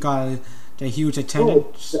team got a huge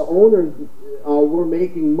attendance. No, the owners were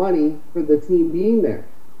making money for the team being there.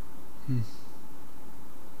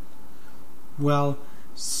 Well,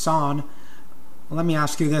 Son, let me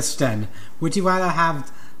ask you this then. Would you rather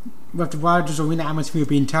have, with the Rogers Arena atmosphere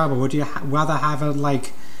being terrible, would you rather have it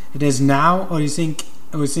like it is now, or do you think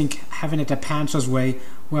having it the Panthers way,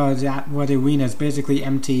 where the arena is basically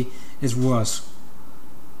empty, is worse?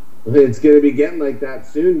 It's going to be getting like that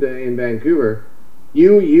soon in Vancouver.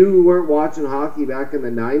 You weren't watching hockey back in the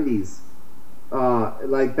 90s.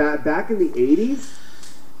 Like that, back in the 80s,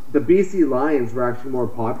 the BC Lions were actually more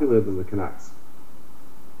popular than the Canucks.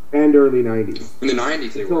 And early 90s. In the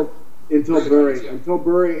 90s they were. Until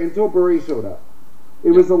Bury showed up.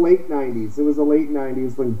 It was the late 90s. It was the late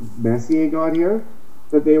 90s when Messier got here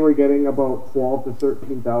that they were getting about 12 to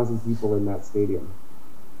 13,000 people in that stadium.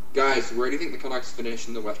 Guys, where do you think the Canucks finish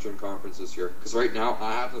in the Western Conference this year? Because right now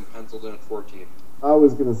I have them penciled in at 14. I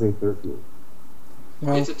was going to say 13.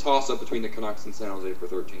 Well, it's a toss-up between the Canucks and San Jose for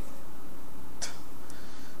 13.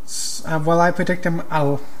 I predict them.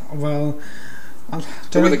 To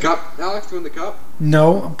win the cup, Alex. To win the cup.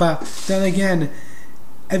 No, but then again,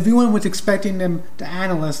 everyone was expecting them, the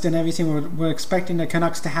analysts and everything, were expecting the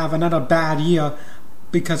Canucks to have another bad year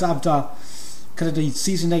because of the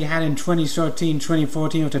season they had in 2013,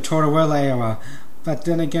 2014 with the Tortorella era. But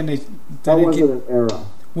then again, that wasn't an era.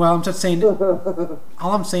 Well, I'm just saying. All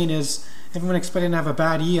I'm saying is, everyone expected to have a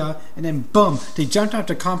bad year, and then boom, they jumped out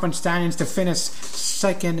the conference standings to finish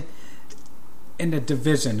second in the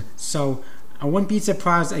division. So I wouldn't be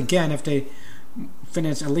surprised again if they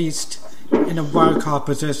finish at least in a wild card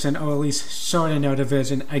position, or at least short in their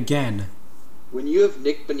division again. When you have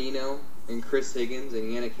Nick Bonino and Chris Higgins and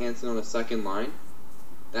Yannick Hansen on a second line,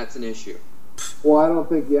 that's an issue. Well, I don't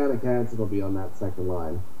think Yannick Hansen will be on that second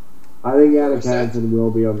line. I think Yannick Hansen will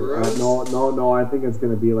be on the... No, I think it's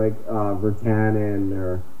going to be like Virtanen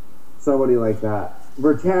or somebody like that.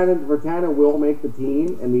 Virtanen will make the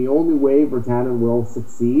team, and the only way Virtanen will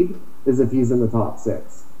succeed is if he's in the top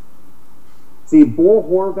 6. See, Bo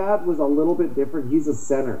Horvat was a little bit different. He's a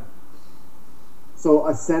center. So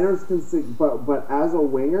a center's but as a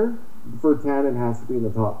winger, Virtanen has to be in the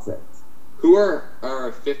top 6. Who are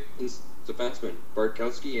our fifth defensemen?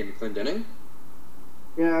 Bartkowski and Clendening?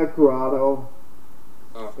 Yeah, Corrado.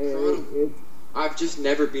 Corrado. I've just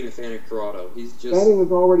never been a fan of Corrado. He's just... Benning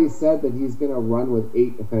has already said that he's going to run with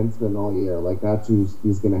 8 defensemen all year. Like, that's who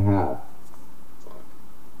he's going to have.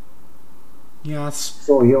 Yes.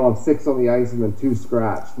 So he'll have 6 on the ice and then 2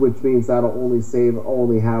 scratched, which means that'll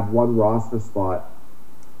only have 1 roster spot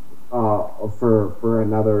for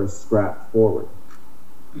another scratch forward.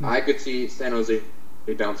 I could see San Jose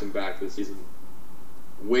bouncing back this season.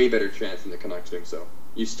 Way better chance than the Canucks doing so.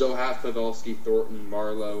 You still have Pavelski, Thornton,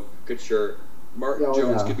 Marleau, Couture. Martin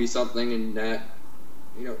Jones could be something in that.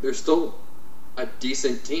 You know, they're still a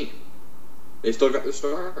decent team. They still got their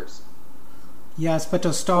stars. Yes, but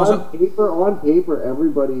those stars... On paper,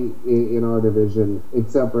 everybody in our division,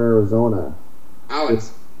 except for Arizona...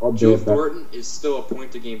 Alex, Joe Thornton is still a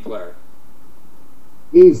point-a-game player.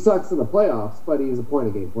 He sucks in the playoffs, but he's a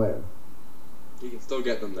point-a-game player. He can still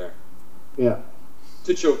get them there. Yeah.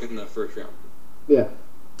 To choke in the first round. Yeah.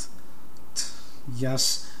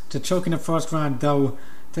 Yes, to choke in the first round, though.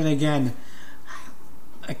 Then again,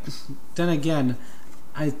 I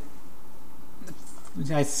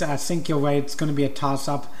think you're right. It's going to be a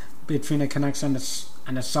toss-up between the Canucks and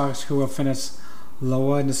the Sox, who will finish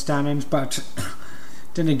lower in the standings, but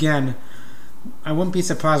then again, I wouldn't be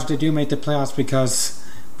surprised if they do make the playoffs because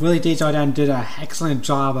Willie Desjardins did an excellent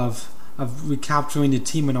job of recapturing the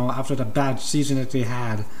team and all after the bad season that they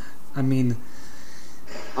had. I mean,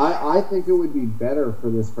 I think it would be better for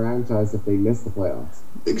this franchise if they missed the playoffs.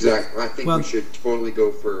 Exactly. I think we should totally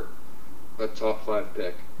go for a top 5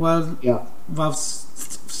 pick. Well, yeah. Well,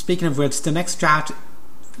 speaking of which, the next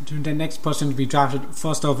person to be drafted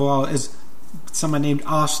first overall is someone named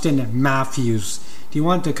Austin Matthews. Do you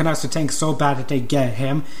want the Canucks to tank so bad that they get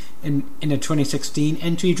him in the 2016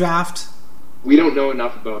 entry draft? We don't know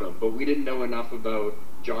enough about him, but we didn't know enough about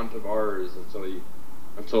John Tavares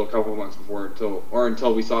until a couple of months before,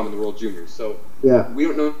 until we saw him in the World Juniors. So we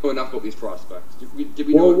don't know enough about these prospects. Did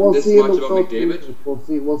we know this much about McDavid?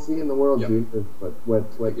 We'll see in the World Juniors, but what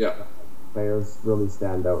players really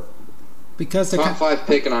stand out. Because top 5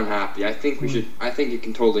 pick, and I'm happy. I think we should. I think it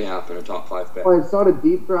can totally happen. A top 5 pick. Well, it's not a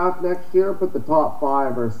deep draft next year, but the top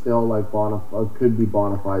 5 are still like could be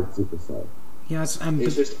bona fide superstars. Yes,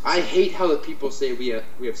 it's just I hate how the people say we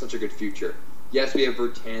have such a good future. Yes, we have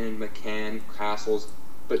Virtanen, McCann, Castles,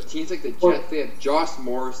 but teams like the Jets, they have Josh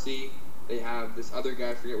Morrissey, they have this other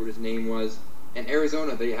guy, I forget what his name was, and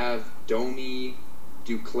Arizona, they have Domi,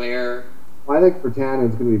 Duclair. I think Virtanen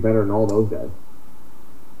is going to be better than all those guys.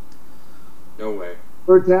 No way.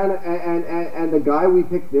 Virtanen and the guy we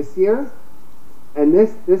picked this year, and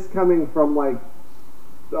this coming from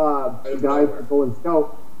the guy from Golden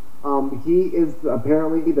Scout. He is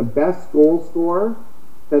apparently the best goal scorer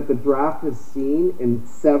that the draft has seen in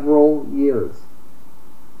several years.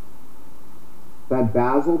 That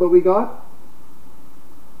Basil that we got,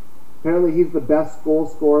 apparently he's the best goal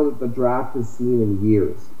scorer that the draft has seen in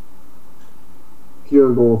years.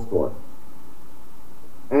 Pure goal scorer.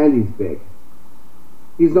 And he's big.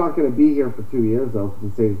 He's not going to be here for 2 years, though,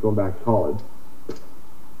 because he's going back to college.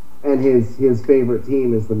 And his favorite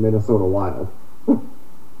team is the Minnesota Wild.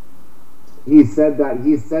 He said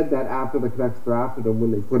that after the Canucks drafted him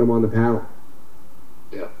when they put him on the panel.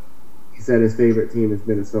 Yeah. He said his favorite team is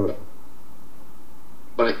Minnesota.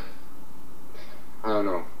 But I don't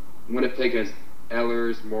know. Winnipeg has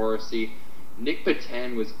Ehlers, Morrissey. Nick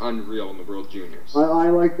Petan was unreal in the World Juniors. I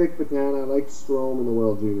like Nick Petan. I like Strome in the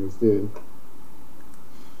World Juniors too.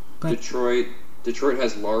 But Detroit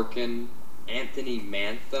has Larkin, Anthony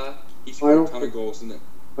Mantha. He scored a ton of goals in it.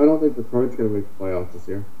 I don't think Detroit's going to make the playoffs this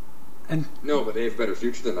year. No, but they have a better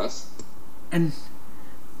future than us. And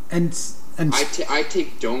I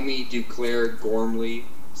take Domi, Duclair, Gormley,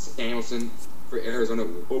 Samuelson for Arizona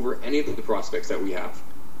over any of the prospects that we have.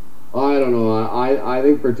 I don't know. I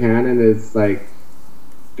think Virtanen is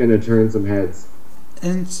going to turn some heads.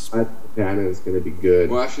 And I think Virtanen is going to be good.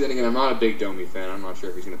 Well, actually, then again, I'm not a big Domi fan. I'm not sure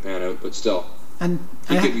if he's going to pan out, but still, he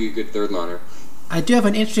could be a good third liner. I do have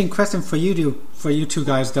an interesting question for you two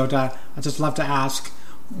guys, though, that I just love to ask.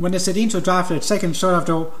 When the Sedins were drafted second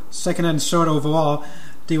and third overall,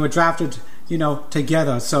 they were drafted,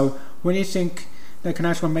 together. So when do you think the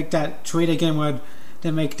Canucks will make that trade again, where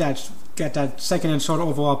they get that second and third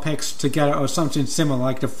overall picks together, or something similar,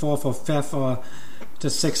 like the 4th or 5th or the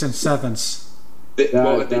 6th and 7th?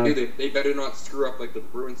 If they do, they better not screw up like the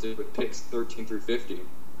Bruins did with picks 13 through 50.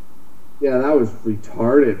 Yeah, that was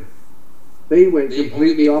retarded. They went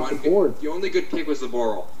completely off the board. The only good pick was the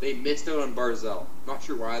Laboral. They missed out on Barzal. Not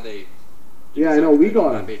sure why they. Yeah, I know. We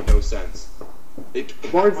got him. That made no sense.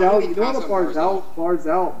 Barzal, you know what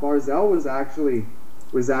Barzal was actually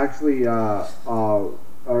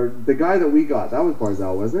or the guy that we got. That was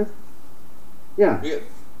Barzal, wasn't it? Yeah.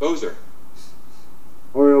 Bozer.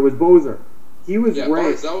 Or it was Bozer. He was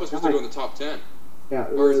ranked. Barzal was supposed to go in the top 10. Yeah.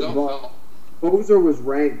 Barzal fell. Bozer was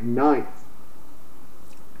ranked 9th.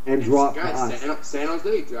 And dropped to us. San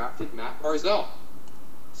Jose drafted Matt Barzal.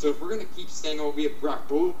 So if we're going to keep saying, we have Brock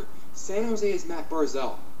Bozer, San Jose is Matt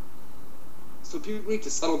Barzal. So people need to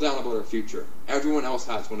settle down about our future. Everyone else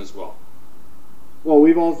has one as well. Well,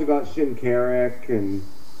 we've also got Shinkaruk and...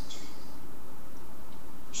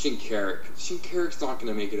 Shinkaruk's not going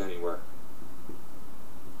to make it anywhere.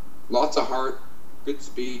 Lots of heart, good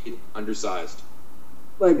speed, undersized.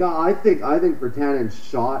 I think Virtanen's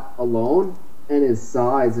shot alone and his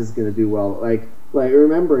size is going to do well.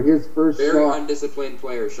 Remember his first shot. Very undisciplined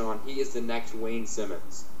player, Sean. He is the next Wayne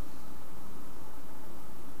Simmons.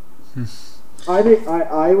 I think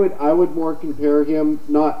I would more compare him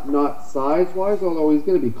not size wise, although he's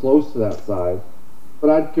going to be close to that size.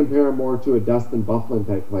 But I'd compare him more to a Dustin Byfuglien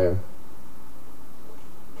type player.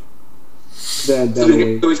 So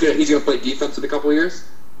he's going to play defense in a couple of years?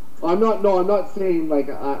 I'm not saying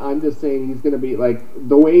I'm just saying he's going to be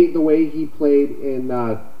the way he played in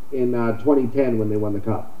in 2010 when they won the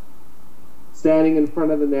Cup. Standing in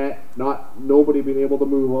front of the net, nobody being able to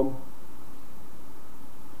move him.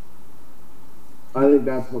 I think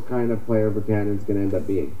that's what kind of player Virtanen's going to end up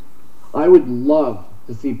being. I would love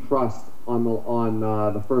to see Prust on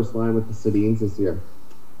the first line with the Sedins this year.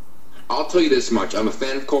 I'll tell you this much: I'm a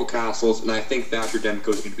fan of Cole Castles, and I think Thatcher Demko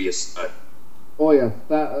is going to be a stud. Oh yeah,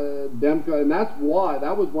 Demko, and that's why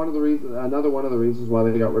another one of the reasons why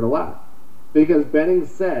they got rid of Lack, because Benning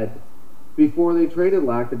said before they traded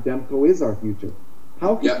Lack that Demko is our future.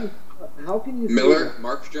 How can you Miller,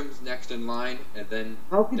 Markstrom's next in line, and then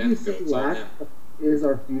how can you say Lack is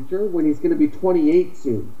our future when he's going to be 28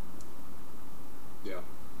 soon? Yeah.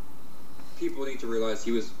 People need to realize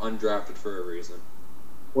he was undrafted for a reason.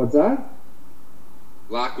 What's that?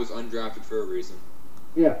 Lack was undrafted for a reason.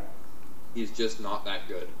 Yeah. He's just not that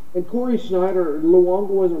good. And Corey Schneider, Luongo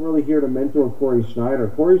wasn't really here to mentor Corey Schneider.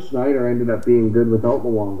 Corey Schneider ended up being good without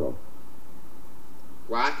Luongo.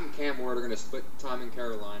 Lack and Cam Ward are going to split time in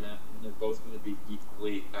Carolina, and they're both going to be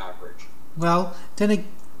equally average. Well, then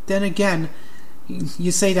again,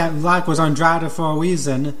 you say that Lack was undrafted for a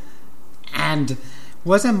reason, and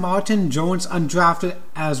wasn't Martin Jones undrafted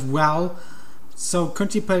as well? So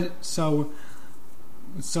couldn't you put so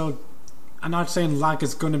I'm not saying Lack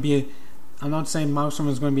is going to be I'm not saying Markstrom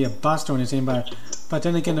is going to be a bust or anything, but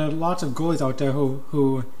then again, there are lots of goalies out there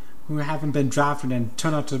who haven't been drafted and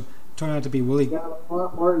turn out to be really. Yeah,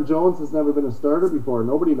 Martin Jones has never been a starter before.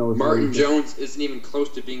 Nobody knows. Martin Jones isn't even close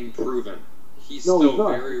to being proven. He's still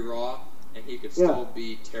very raw, and he could still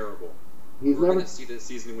be terrible. We're going to see this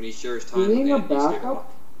season when he shares time. Being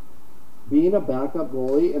a backup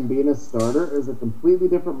goalie and being a starter is a completely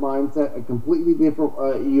different mindset. A completely different.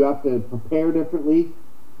 You have to prepare differently.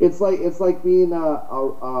 It's like being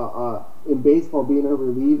in baseball, being a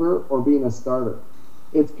reliever or being a starter.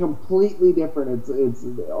 It's completely different. It's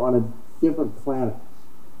on a different planet.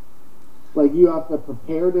 Like, you have to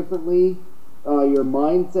prepare differently. Your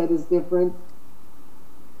mindset is different.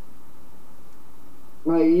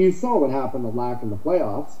 Like, you saw what happened to Lack in the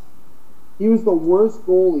playoffs. He was the worst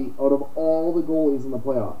goalie out of all the goalies in the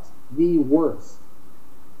playoffs. The worst.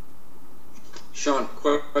 Sean,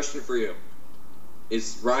 question for you.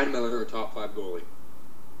 Is Ryan Miller a top 5 goalie?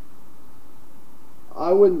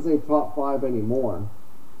 I wouldn't say top 5 anymore.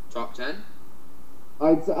 Top 10?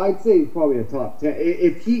 I'd say he's probably a top 10.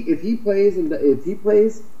 If he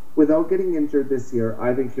plays without getting injured this year,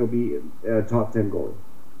 I think he'll be a top 10 goalie.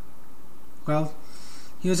 Well,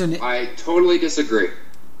 I totally disagree.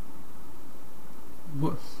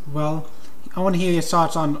 Well, I want to hear your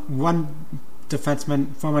thoughts on one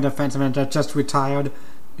former defenseman that just retired.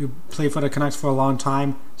 You played for the Canucks for a long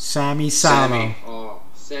time, Sammy Salo.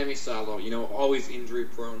 Sammy Salo. Always injury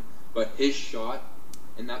prone, but his shot,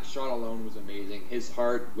 and that shot alone was amazing. His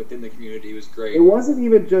heart within the community was great. It wasn't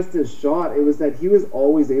even just his shot; it was that he was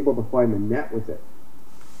always able to find the net with it.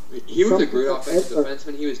 He was a great offensive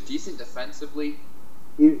defenseman. He was decent defensively.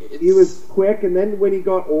 He was quick, and then when he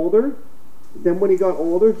got older,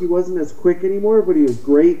 he wasn't as quick anymore. But he was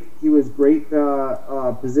great. He was great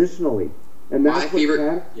positionally. And that's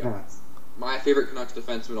my favorite Canucks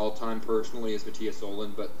defenseman all time personally is Mattias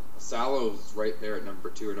Solin, but Salo's right there at number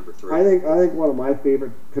 2 or number 3. I think one of my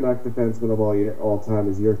favorite Canucks defensemen of all time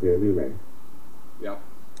is Jyrki Lumen. Yeah,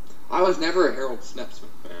 I was never a Harold Snepson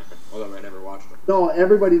fan, although I never watched him. No,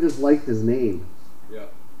 everybody just liked his name. Yeah,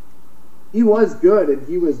 he was good and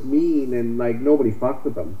he was mean and nobody fucked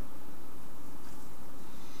with him.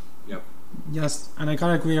 Yep. Yes, and I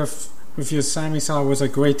gotta agree with you. Sammy Salo was a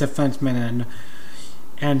great defenseman,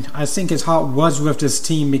 and I think his heart was with this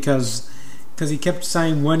team because he kept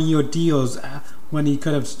signing 1-year deals when he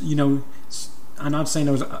could have, I'm not saying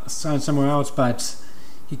it was signed somewhere else, but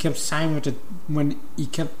he kept signing when he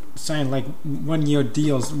kept signing 1-year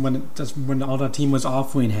deals when all the team was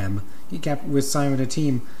offering him. He kept signing with the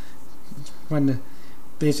team when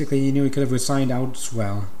basically he knew he could have resigned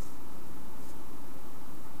elsewhere.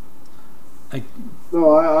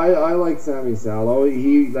 No, I like Sammy Salo.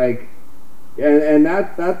 He and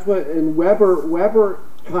that's what, and Weber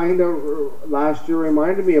kind of last year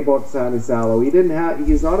reminded me about Sammy Salo.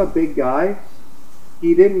 He's not a big guy.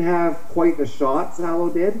 He didn't have quite the shot Salo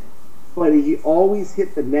did, but he always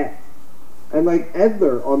hit the net. And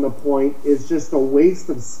Edler on the point is just a waste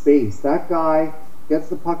of space. That guy gets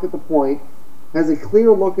the puck at the point, has a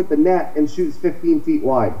clear look at the net, and shoots 15 feet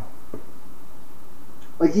wide.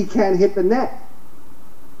 He can't hit the net.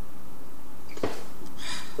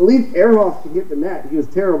 At least Ehrhoff can hit the net. He was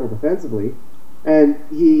terrible defensively. And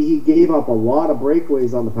he gave up a lot of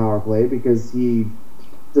breakaways on the power play because he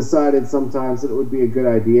decided sometimes that it would be a good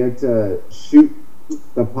idea to shoot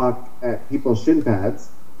the puck at people's shin pads.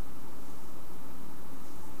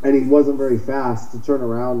 And he wasn't very fast to turn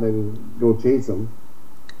around and go chase him.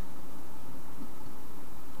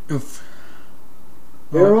 Oof.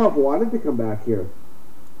 Ehrhoff wanted to come back here,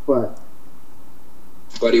 but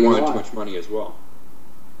he wanted too much money as well.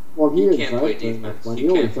 Well, he can't play defense. He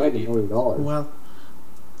only signed $1 million. Well,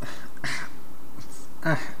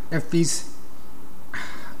 if these...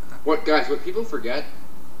 What people forget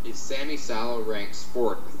is Sammy Salo ranks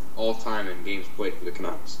 4th all time in games played for the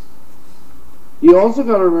Canucks. You also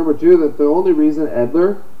got to remember, too, that the only reason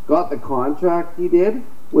Edler got the contract he did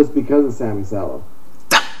was because of Sammy Salo.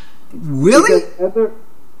 Really? Because Edler...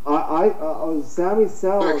 Sammy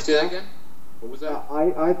Salo... Sorry, say that again? What was that?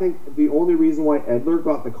 I think the only reason why Edler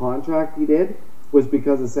got the contract he did was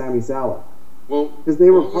because of Sammy Salo. Well, because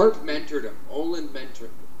they were mentored him. Oland mentored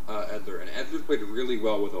Edler, and Edler played really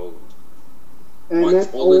well with Oland. And once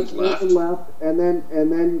then Oland left, and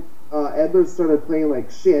then Edler started playing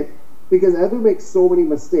like shit because Edler makes so many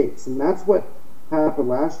mistakes, and that's what happened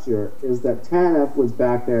last year. Is that Tanev was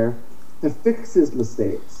back there to fix his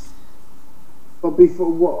mistakes, but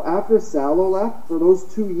after Salo left for those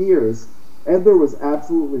 2 years, Edler was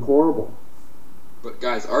absolutely horrible. But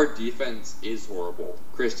guys, our defense is horrible.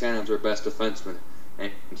 Chris Tanev's our best defenseman,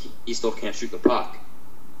 and he still can't shoot the puck.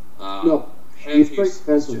 No, Hamhuis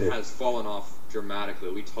has fallen off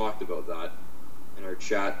dramatically. We talked about that in our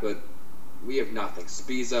chat, but we have nothing.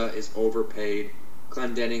 Spiza is overpaid.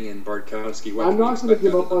 Clendenning and Bartkowski. I'm not going to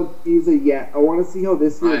give up on Spiza yet. I want to see how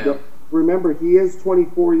this year goes. Remember, he is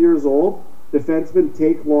 24 years old. Defensemen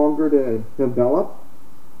take longer to develop.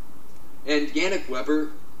 And Yannick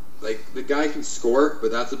Weber, the guy can score,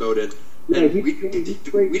 but that's about it. Yeah, and we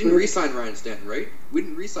didn't re-sign Ryan Stanton, right? We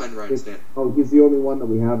didn't re-sign Ryan Stanton. Oh, he's the only one that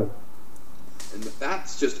we haven't. And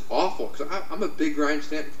that's just awful, because I'm a big Ryan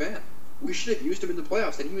Stanton fan. We should have used him in the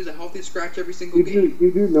playoffs, and he was a healthy scratch every single game.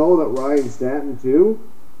 You do know that Ryan Stanton, too,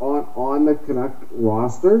 on the Canuck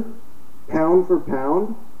roster, pound for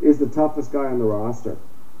pound, is the toughest guy on the roster.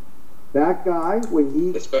 That guy, when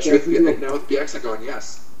he... Especially now with Bieksa,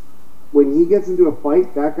 yes. When he gets into a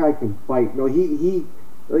fight, that guy can fight. No, he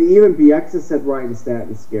even Bieksa said Ryan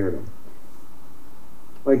Stanton scared him.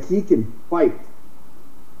 He can fight.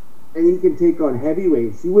 And he can take on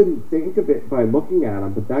heavyweights. You wouldn't think of it by looking at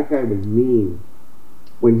him, but that guy was mean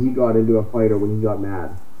when he got into a fight or when he got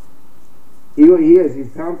mad. He is. He's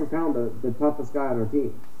pound for pound the toughest guy on our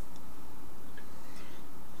team.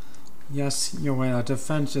 Yes, you're right. Our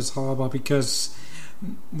defense is horrible because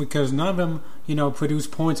none of them, produce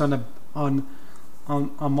points on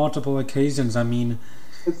multiple occasions. I mean,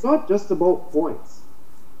 it's not just about points.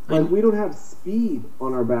 We don't have speed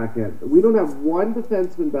on our back end. We don't have one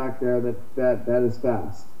defenseman back there that is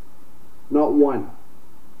fast. Not one.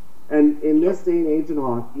 And in this day and age in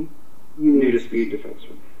hockey, you need a speed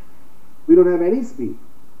defenseman. We don't have any speed.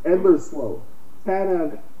 Edler's slow.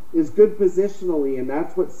 Tanev is good positionally, and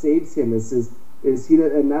that's what saves him. And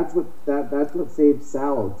that's what saves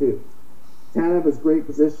Salo too. Tanev is great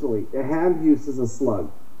positionally. Hamhuis is a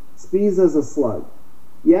slug. Spiza is a slug.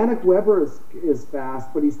 Yannick Weber is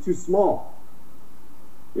fast, but he's too small.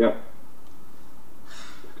 Yeah.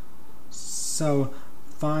 So,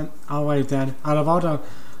 fine. All right then. Out of all the,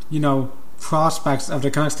 prospects of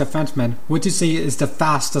the Canucks defensemen, would you say is the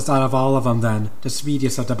fastest out of all of them then? The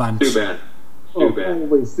speediest of the bunch? Subban.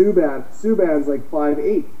 Probably Subban. Subban's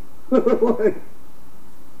 5'8".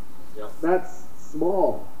 Yeah. That's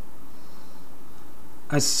small.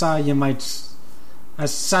 I saw you might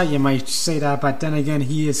say that, but then again,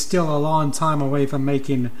 he is still a long time away from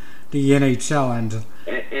making the NHL. And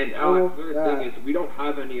Alex, the other thing is, we don't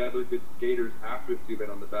have any other good skaters after Subban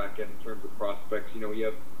on the back end in terms of prospects. We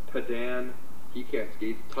have Padan, he can't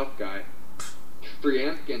skate, tough guy.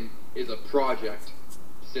 Triamkin is a project,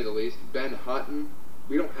 to say the least. Ben Hutton,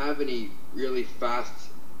 we don't have any really fast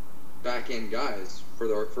back end guys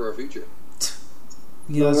for our future.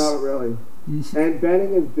 Yes. No, not really. And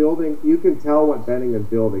Benning is building. You can tell what Benning is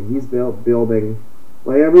building. He's building.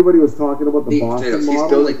 Everybody was talking about the Boston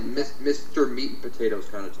model. He's building Mr. Meat and Potatoes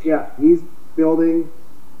kind of team. Yeah, he's building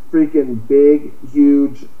freaking big,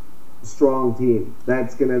 huge, strong team.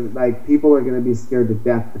 That's gonna people are gonna be scared to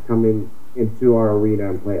death to come into our arena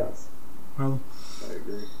and play us. Well, I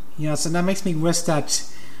agree. Yes, and that makes me wish that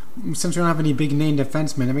since we don't have any big name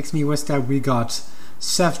defensemen, it makes me wish that we got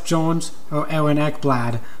Seth Jones or Aaron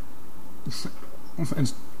Ekblad.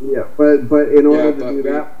 Yeah, but in order to do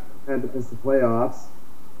that, we had to miss the playoffs.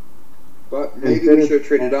 But maybe we should have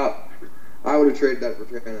traded up. I would have traded that for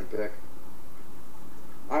Tannen pick.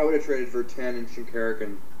 I would have traded for Tannen, Shinkarik,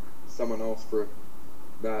 and someone else for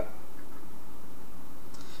that.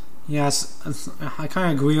 Yes, I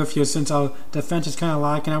kind of agree with you. Since our defense is kind of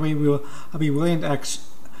lacking, I'll be willing to.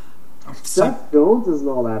 Seth Jones isn't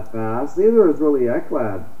all that fast. Neither is really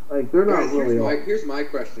Ekblad. Like they're not really. Here's my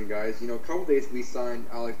question, guys. A couple days we signed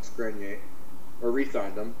Alex Grenier, or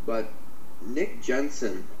re-signed him, but Nick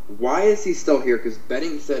Jensen, why is he still here? Because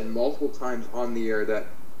Benning said multiple times on the air that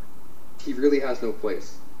he really has no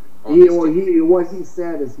place. What he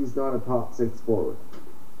said is he's not a top 6 forward.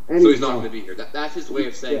 And so he's not going to be here. That's his way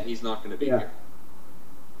of saying he's not going to be here.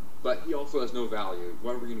 But he also has no value.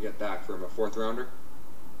 What are we going to get back from a 4th rounder?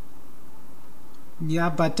 Yeah,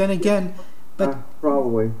 but then again,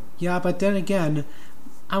 probably. Yeah, but then again,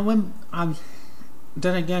 then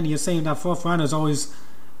again, you're saying that 4th round is always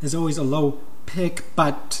a low pick,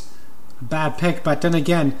 but a bad pick. But then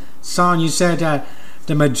again, Son, you said that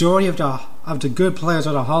the majority of the good players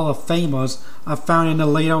or the Hall of Famers are found in the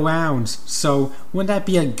later rounds. So wouldn't that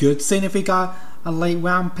be a good thing if we got a late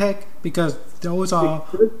round pick? Because those are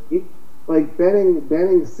like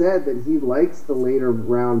Benning said that he likes the later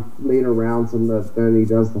rounds than he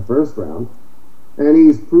does the first round, and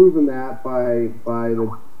he's proven that by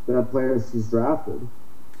the players he's drafted.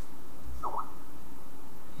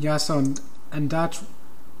 Yes, and that's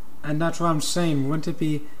what I'm saying. Wouldn't it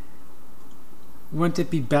be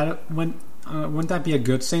better? Wouldn't that be a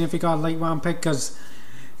good thing if he got a late round pick? Because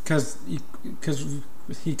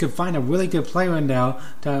he could find a really good player in there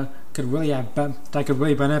that could really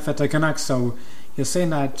benefit the Canucks. So you're saying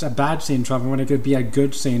that's a bad thing, Trevor, when it could be a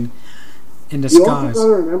good thing in disguise. You also got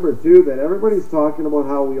to remember too that everybody's talking about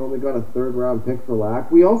how we only got a 3rd round pick for Lack.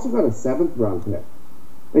 We also got a 7th round pick.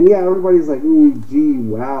 And yeah, everybody's like, ooh, gee,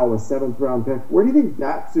 wow, a 7th round pick. Where do you think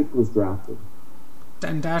Datsuk was drafted?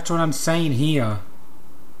 And that's what I'm saying here.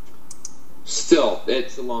 Still,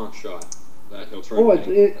 it's a long shot that he'll try to make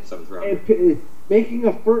that 7th round. Picking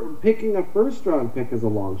a 1st round pick is a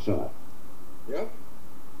long shot. Yep.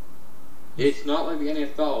 It's not like the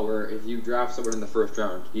NFL where if you draft someone in the 1st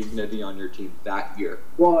round, he's going to be on your team that year.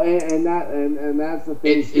 Well, and that's the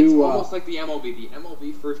thing too. It's almost like the MLB. The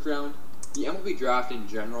MLB 1st round. The MLB draft in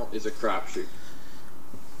general is a crapshoot.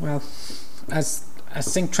 Well, I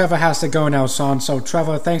think Trevor has to go now, son. So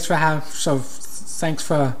Trevor, thanks for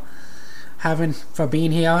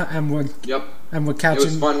being here, and we're catching. It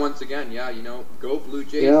was fun once again. Yeah, go Blue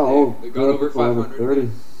Jays. Yeah, they got over 500.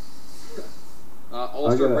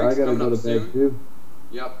 All-Star break's coming up soon. Too.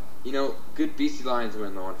 Yep. Good BC Lions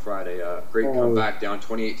win though on Friday. Great comeback down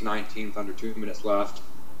 28-19 with under 2 minutes left.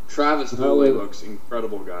 Travis Boulay looks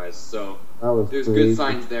incredible, guys. So there's good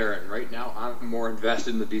signs there. And right now, I'm more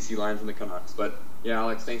invested in the BC Lions than the Canucks. But yeah,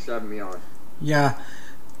 Alex, thanks for having me on. Yeah,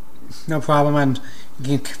 no problem. And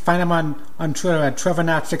you can find him on Twitter at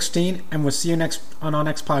TrevorNat16, and we'll see you on our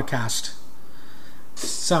next podcast.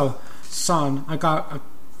 So, son, I got a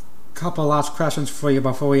couple last questions for you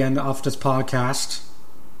before we end off this podcast.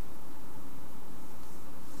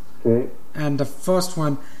 Okay. And the first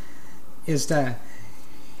one is that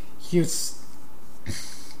you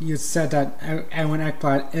said that Aaron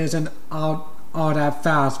Ekblad isn't all that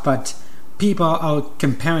fast, but people are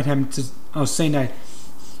comparing him to, saying that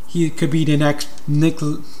he could be the next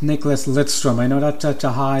Nicholas Lidstrom. I know that's such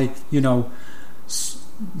a high,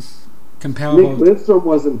 comparable. Nick Lidstrom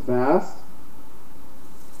wasn't fast.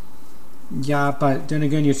 Yeah, but then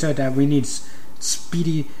again, you said that we need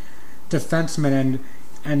speedy defensemen,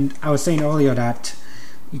 and I was saying earlier that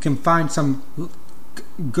you can find some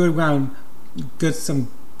good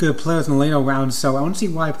players in the later rounds. So I don't see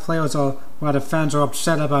why the fans are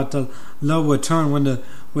upset about the low return when the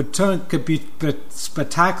return could be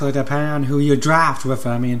spectacular depending on who you draft with.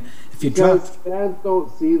 I mean, if you draft, fans don't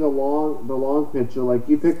see the long picture. Like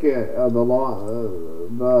you pick the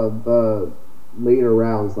later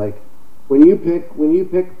rounds. Like when you pick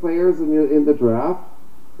players in the draft,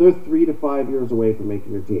 they're 3 to 5 years away from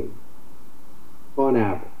making your team on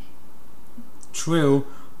average. True,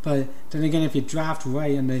 but then again, if you draft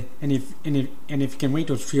right and if you can wait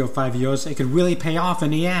those 3 or 5 years, it could really pay off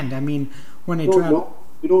in the end. I mean, when they draft,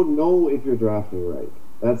 you don't know if you're drafting right.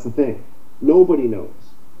 That's the thing. Nobody knows.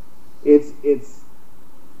 It's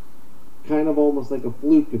kind of almost like a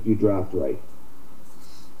fluke if you draft right.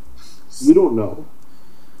 You don't know.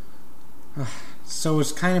 So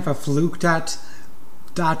it's kind of a fluke that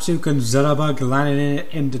Datsuk and Zetterberg landed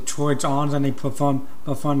in Detroit's arms, and they performed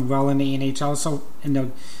well in the NHL. So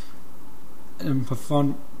and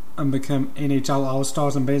performed and became NHL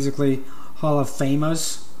All-Stars and basically Hall of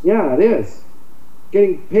Famers. Yeah, it is.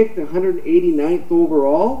 Getting picked 189th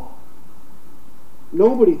overall.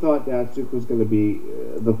 Nobody thought Datsuk was going to be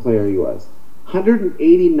the player he was.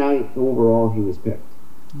 189th overall, he was picked.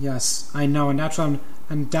 Yes, I know, and that's what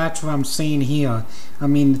And that's what I'm saying here. I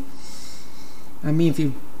mean,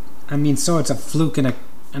 so it's a fluke and a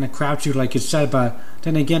crapshoot, like you said. But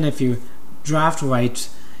then again, if you draft right,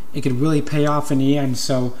 it could really pay off in the end.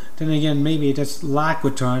 So then again, maybe this lack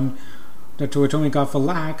return that we got for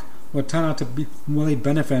lack will turn out to be really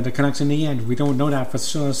benefit the Canucks in the end. We don't know that for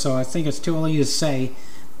sure. So I think it's too early to say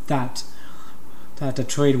that the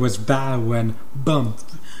trade was bad when boom.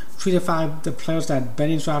 3 to 5, the players that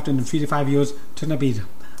Benny's drafted in 3 to 5 years turned to be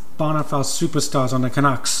bona fide superstars on the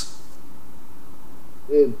Canucks.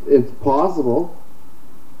 It's possible.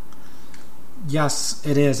 Yes,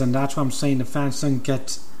 it is, and that's what I'm saying. The fans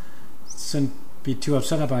shouldn't be too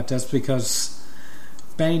upset about this, because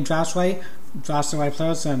Benny drafts the right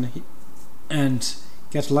players, and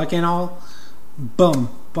gets lucky and all. Boom,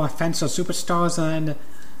 both fans are superstars,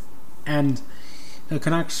 and the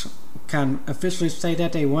Canucks can officially say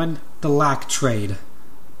that they won the lack trade.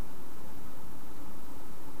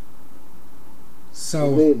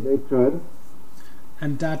 So they could,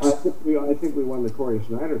 and that's. I think we won the Corey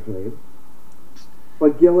Schneider trade,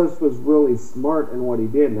 but Gillis was really smart in what he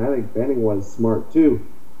did, and I think Benning was smart too.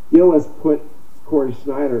 Gillis put Corey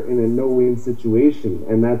Schneider in a no-win situation,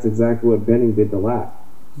 and that's exactly what Benning did to Lack.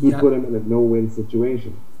 He put him in a no-win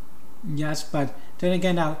situation. Yes, but then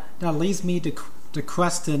again, that leads me to the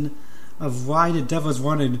question of why the Devils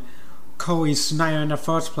wanted Corey Schneider in the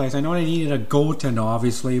first place. I know they needed a goaltender,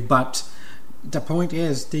 obviously, but the point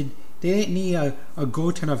is they didn't need a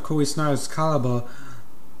goaltender of Corey Schneider's caliber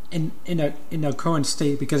in their current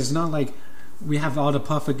state, because it's not like we have all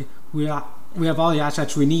the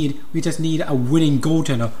assets we need. We just need a winning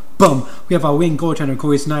goaltender. Boom! We have a winning goaltender,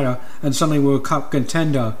 Corey Schneider, and suddenly we're a cup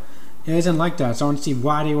contender. It isn't like that, so I don't see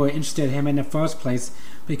why they were interested in him in the first place.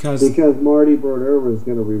 Because Marty Brodeur was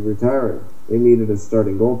going to be retiring. They needed a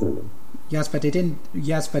starting goaltender. Yes, but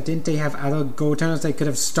didn't they have other goaltenders they could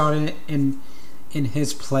have started in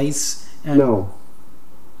his place? No.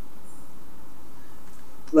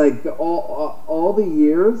 Like all the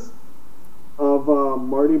years of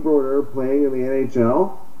Marty Brodeur playing in the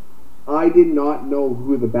NHL, I did not know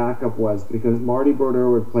who the backup was, because Marty Brodeur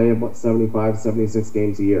would play about 75, 76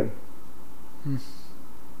 games a year.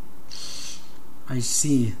 I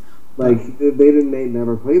see. Like, they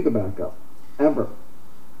never played the backup. Ever.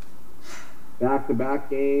 Back-to-back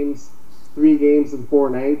games, 3 games in 4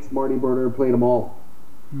 nights, Marty Brodeur played them all.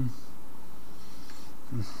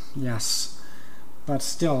 Yes. But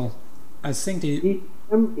still, I think him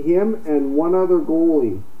and one other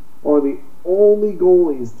goalie are the only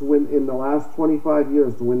goalies to win in the last 25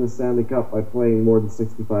 years to win the Stanley Cup by playing more than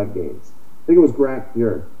 65 games. I think it was Grant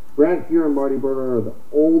Fuhr. Grant Fuhr and Marty Brodeur are the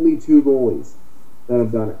only 2 goalies that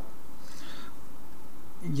have done it.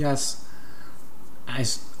 Yes.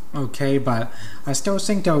 Okay, but I still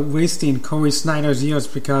think they're wasting Corey Schneider's years,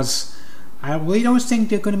 because I really don't think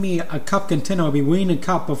they're going to be a cup contender or be winning a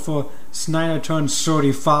cup before Schneider turns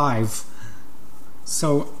 35.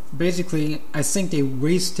 So basically, I think they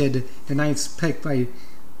wasted the Knights' pick by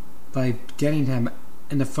getting him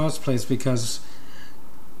in the first place, because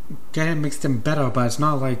getting him makes them better, but it's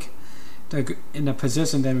not like they're in a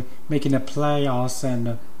position they're making the playoffs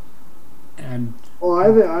and. Well,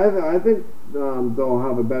 I think they'll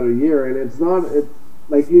have a better year, and it's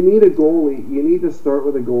like you need a goalie. You need to start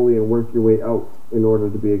with a goalie and work your way out in order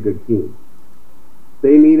to be a good team.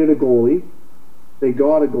 They needed a goalie. They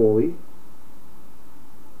got a goalie.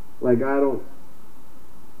 Like,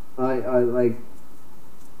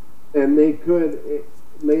 and they could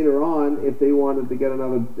later on, if they wanted to get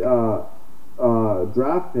another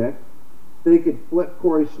draft pick, they could flip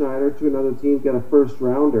Corey Schneider to another team, get a first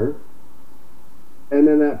rounder, and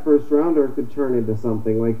then that first rounder could turn into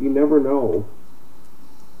something. Like, you never know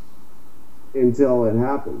until it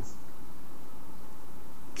happens.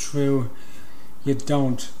 True, you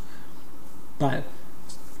don't. But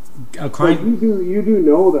you do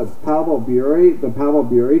know that the Pavel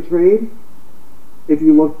Bure trade, if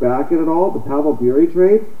you look back at it all, the Pavel Bure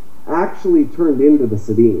trade actually turned into the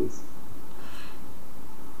Sedins.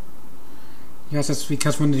 Yes, it's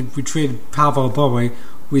because when we traded Pavel Bure,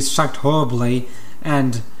 we sucked horribly,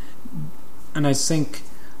 and I think,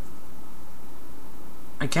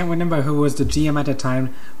 I can't remember who was the GM at the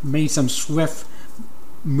time, made some swift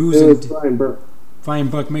moves. It was Brian Burke. Brian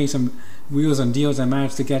Burke made some wheels and deals and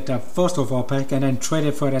managed to get the first overall pick, and then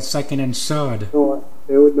traded for that second and third. No,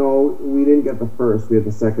 we didn't get the first. We had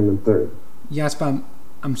the second and third. Yes, but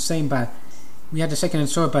I'm saying, but we had the second and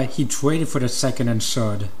third, but he traded for the second and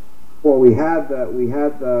third. Well, we had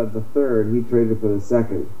the third. He traded for the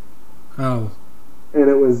second. Oh. And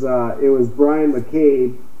it was Brian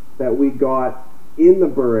McCabe that we got in the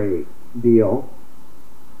Bure deal,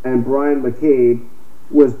 and Brian McCabe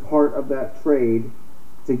was part of that trade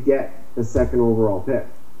to get the second overall pick.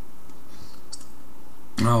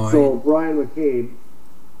 So Brian McCabe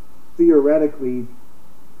theoretically,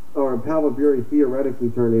 or Pavel Bure theoretically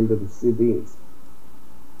turned into the Sedins.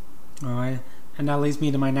 All right, and that leads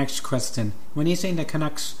me to my next question. When you say the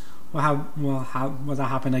Canucks how will that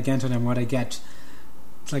happen again to them? Will they get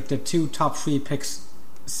like the 2 top 3 picks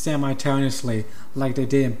simultaneously, like they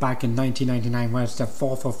did back in 1999, where it's the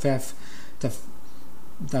 4th or 5th,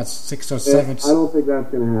 that's 6th or 7th? I don't think that's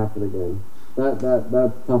going to happen again. That's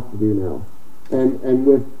tough to do now. And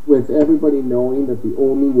with everybody knowing that the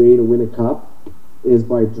only way to win a cup is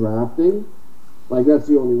by drafting, like that's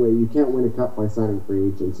the only way. You can't win a cup by signing free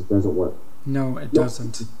agents. It doesn't work. No, it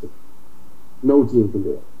doesn't. No team can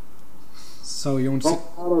do it. So you don't.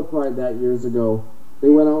 Colorado tried that years ago. They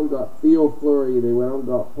went out and got Theo Fleury. They went out and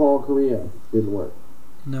got Paul Kariya. Didn't work.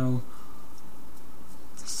 No.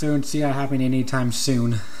 So don't see that happening anytime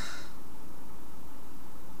soon.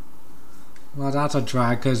 Well, that's a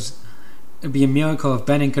drag, because it'd be a miracle if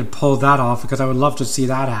Benning could pull that off, because I would love to see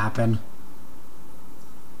that happen.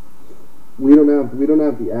 We don't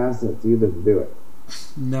have the assets either to do it.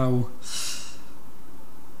 No.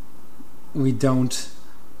 We don't.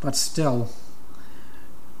 But still,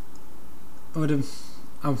 I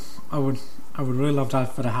would really love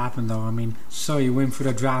that for to happen, though. I mean, so you win through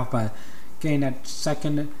the draft by getting that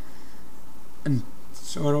second, and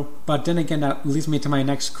sort of. But then again, that leads me to my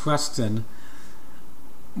next question.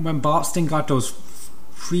 When Boston got those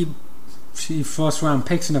three first round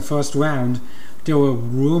picks in the first round, there were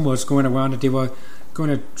rumors going around that they were going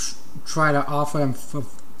to try to offer them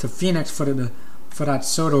to Phoenix for that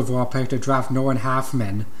third overall pick to draft Nolan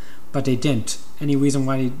Halfman, but they didn't. Any reason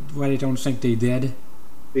why they don't think they did?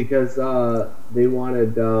 Because they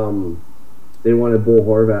wanted Bo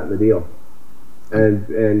Horvat in the deal, and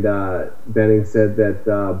Benning said that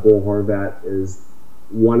Bo Horvat is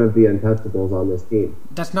one of the untouchables on this team.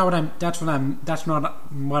 That's not what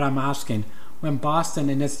I'm asking. When Boston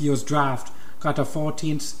in this year's draft got the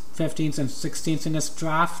 14th, 15th, and 16th in this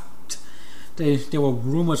draft, there were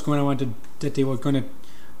rumors going around that they were going to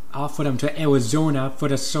offer them to Arizona for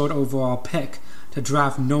the third overall pick to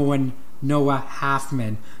draft Noah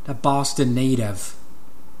Halfman, the Boston native.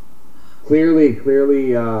 Clearly,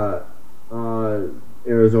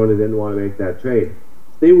 Arizona didn't want to make that trade.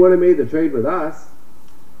 They would have made the trade with us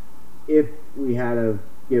if we had have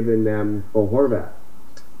given them Bo Horvat.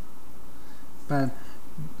 But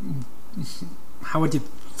how would you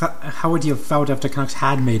have felt if the Canucks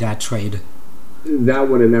had made that trade? That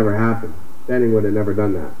would have never happened. Benning would have never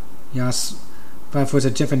done that. Yes, but if it was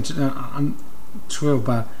a different... true,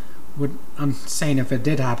 but I'm saying if it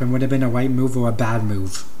did happen, would it have been a right move or a bad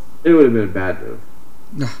move? It would have been a bad move.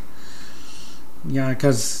 Yeah,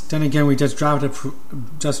 because then again, we just drafted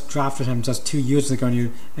him just 2 years ago,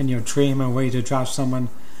 and you trade him away to draft someone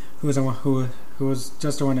who was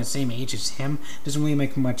just around the same age as him. Doesn't really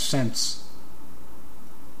make much sense.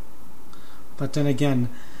 But then again,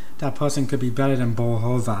 that person could be better than Bo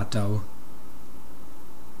Horvat, though.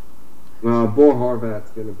 Well, Bo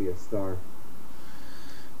Horvat's going to be a star.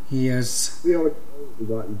 He is. We always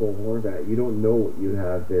got in Bo Horvat. You don't know what you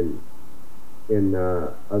have in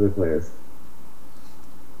other players.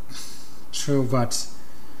 True, but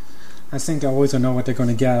I think they always know what they're going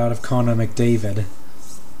to get out of Connor McDavid.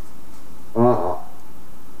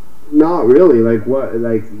 Not really.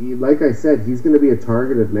 Like I said, he's going to be a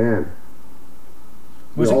targeted man.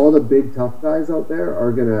 All the big tough guys out there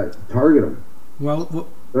are going to target him. Well,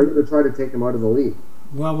 they're going to try to take him out of the league.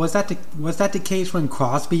 Well, was that the case when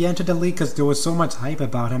Crosby entered the league? Because there was so much hype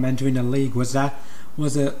about him entering the league. Was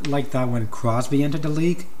it like that when Crosby entered the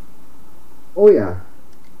league? Oh yeah.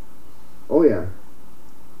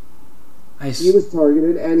 He was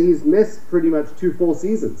targeted, and he's missed pretty much 2 full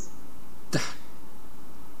seasons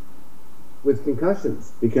with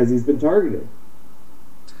concussions because he's been targeted.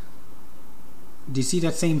 Do you see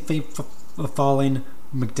that same fate falling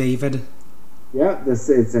McDavid? Yeah,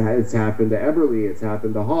 it's happened to Eberle. It's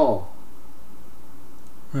happened to Hall.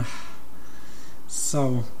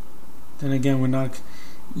 So, then again, we're not.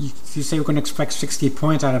 You say we're going to expect 60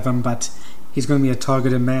 points out of him, but he's going to be a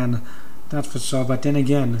targeted man. That's for sure. But then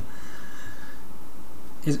again,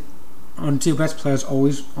 aren't your best players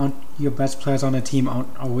on the team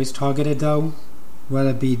always targeted though?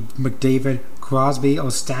 Whether it be McDavid, Crosby,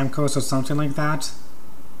 or Stamkos, or something like that.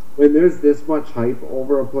 When there's this much hype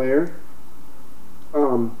over a player,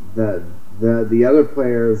 the other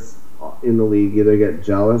players in the league either get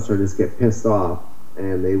jealous or just get pissed off,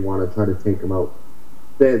 and they want to try to take him out.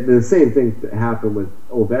 The same thing happened with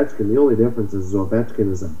Ovechkin. The only difference is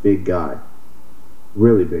Ovechkin is a big guy.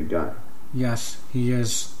 Really big guy. Yes, he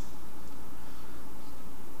is.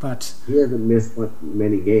 But he hasn't missed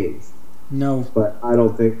many games. No. But I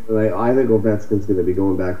don't think... I think Ovechkin's going to be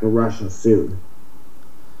going back to Russia soon.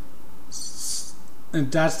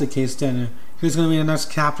 If that's the case, then who's going to be the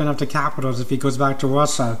next captain of the Capitals if he goes back to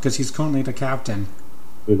Russia? Because he's currently the captain.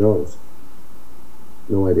 Who knows?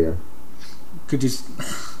 No idea. Could you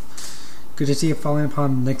see it falling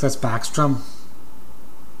upon Nicholas Backstrom?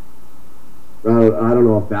 I don't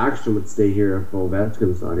know if Backstrom would stay here if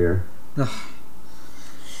Ovechkin's not here.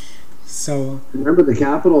 So remember the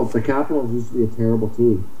Capitals used to be a terrible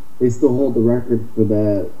team. They still hold the record for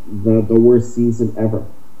the worst season ever.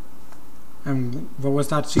 And what was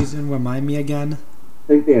that season? Remind me again. I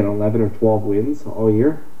think they had 11 or 12 wins all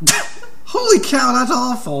year. Holy cow, that's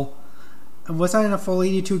awful. And was that in a full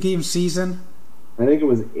 82 game season? I think it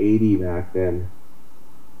was 80 back then.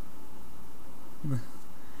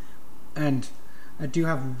 And I do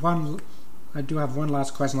have one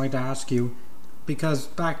last question I'd like to ask you, because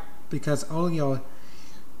earlier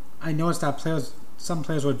I noticed that some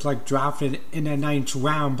players were drafted in the 9th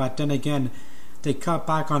round, but then again they cut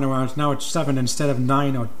back on the rounds. Now it's 7 instead of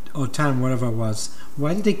 9 or 10, whatever it was.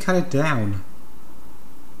 Why did they cut it down?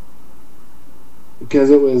 Because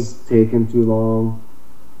it was taking too long.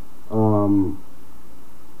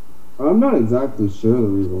 I'm not exactly sure the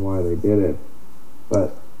reason why they did it,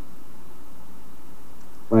 but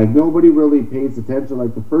nobody really pays attention.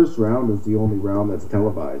 The first round is the only round that's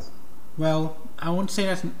televised. Well, I won't say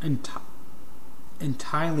that's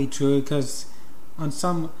entirely true, because on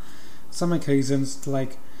some occasions, I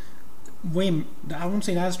won't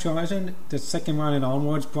say that's true. Isn't the second round and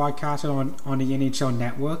onwards broadcasted on the NHL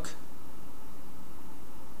Network?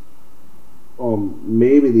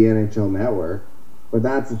 Maybe the NHL Network, but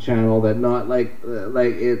that's a channel that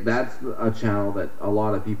that's a channel that a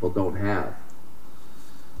lot of people don't have.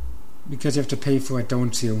 Because you have to pay for it,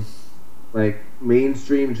 don't you?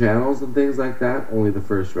 Mainstream channels and things like that, only the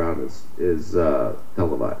first round is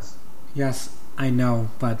televised. Yes, I know,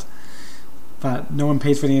 but no one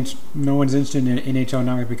pays for no one's interested in NHL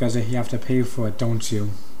Network because you have to pay for it, don't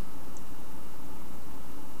you?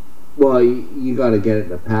 Well, you got to get it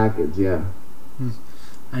in a package, yeah.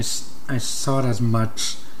 I saw it as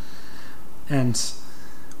much, and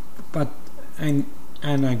I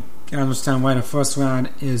understand why the first round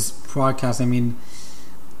is broadcast. I mean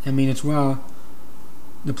it's where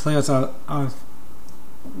the players are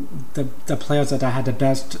the players that had the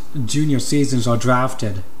best junior seasons are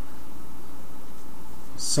drafted.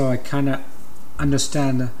 So I kind of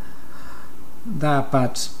understand that,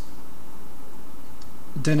 but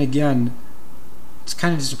then again, it's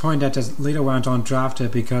kind of disappointing that the later rounds aren't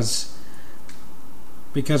drafted, because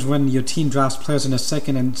when your team drafts players in the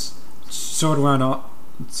second and third round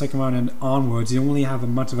and onwards, you only have a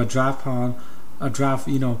much of a draft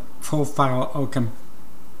profile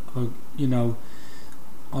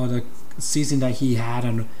or the season that he had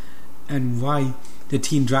and why the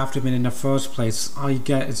team drafted him in the first place. All you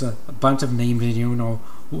get is a bunch of names, and you know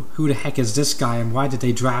who the heck is this guy and why did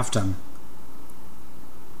they draft him?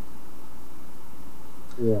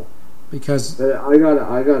 Yeah, because I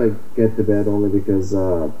gotta get to bed only because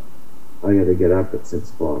I gotta get up at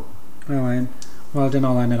 6 o'clock. Alright, well then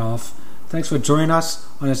I'll end it off. Thanks for joining us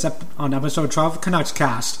on episode 12 of Canucks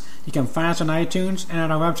Cast. You can find us on iTunes and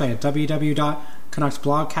on our website at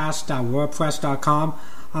www.canucksblogcast.wordpress.com.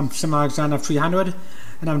 I'm Sim Alexander 300,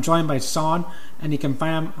 and I'm joined by Son, and you can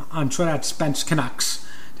find him on Twitter at Spence Canucks.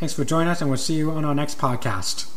 Thanks for joining us, and we'll see you on our next podcast.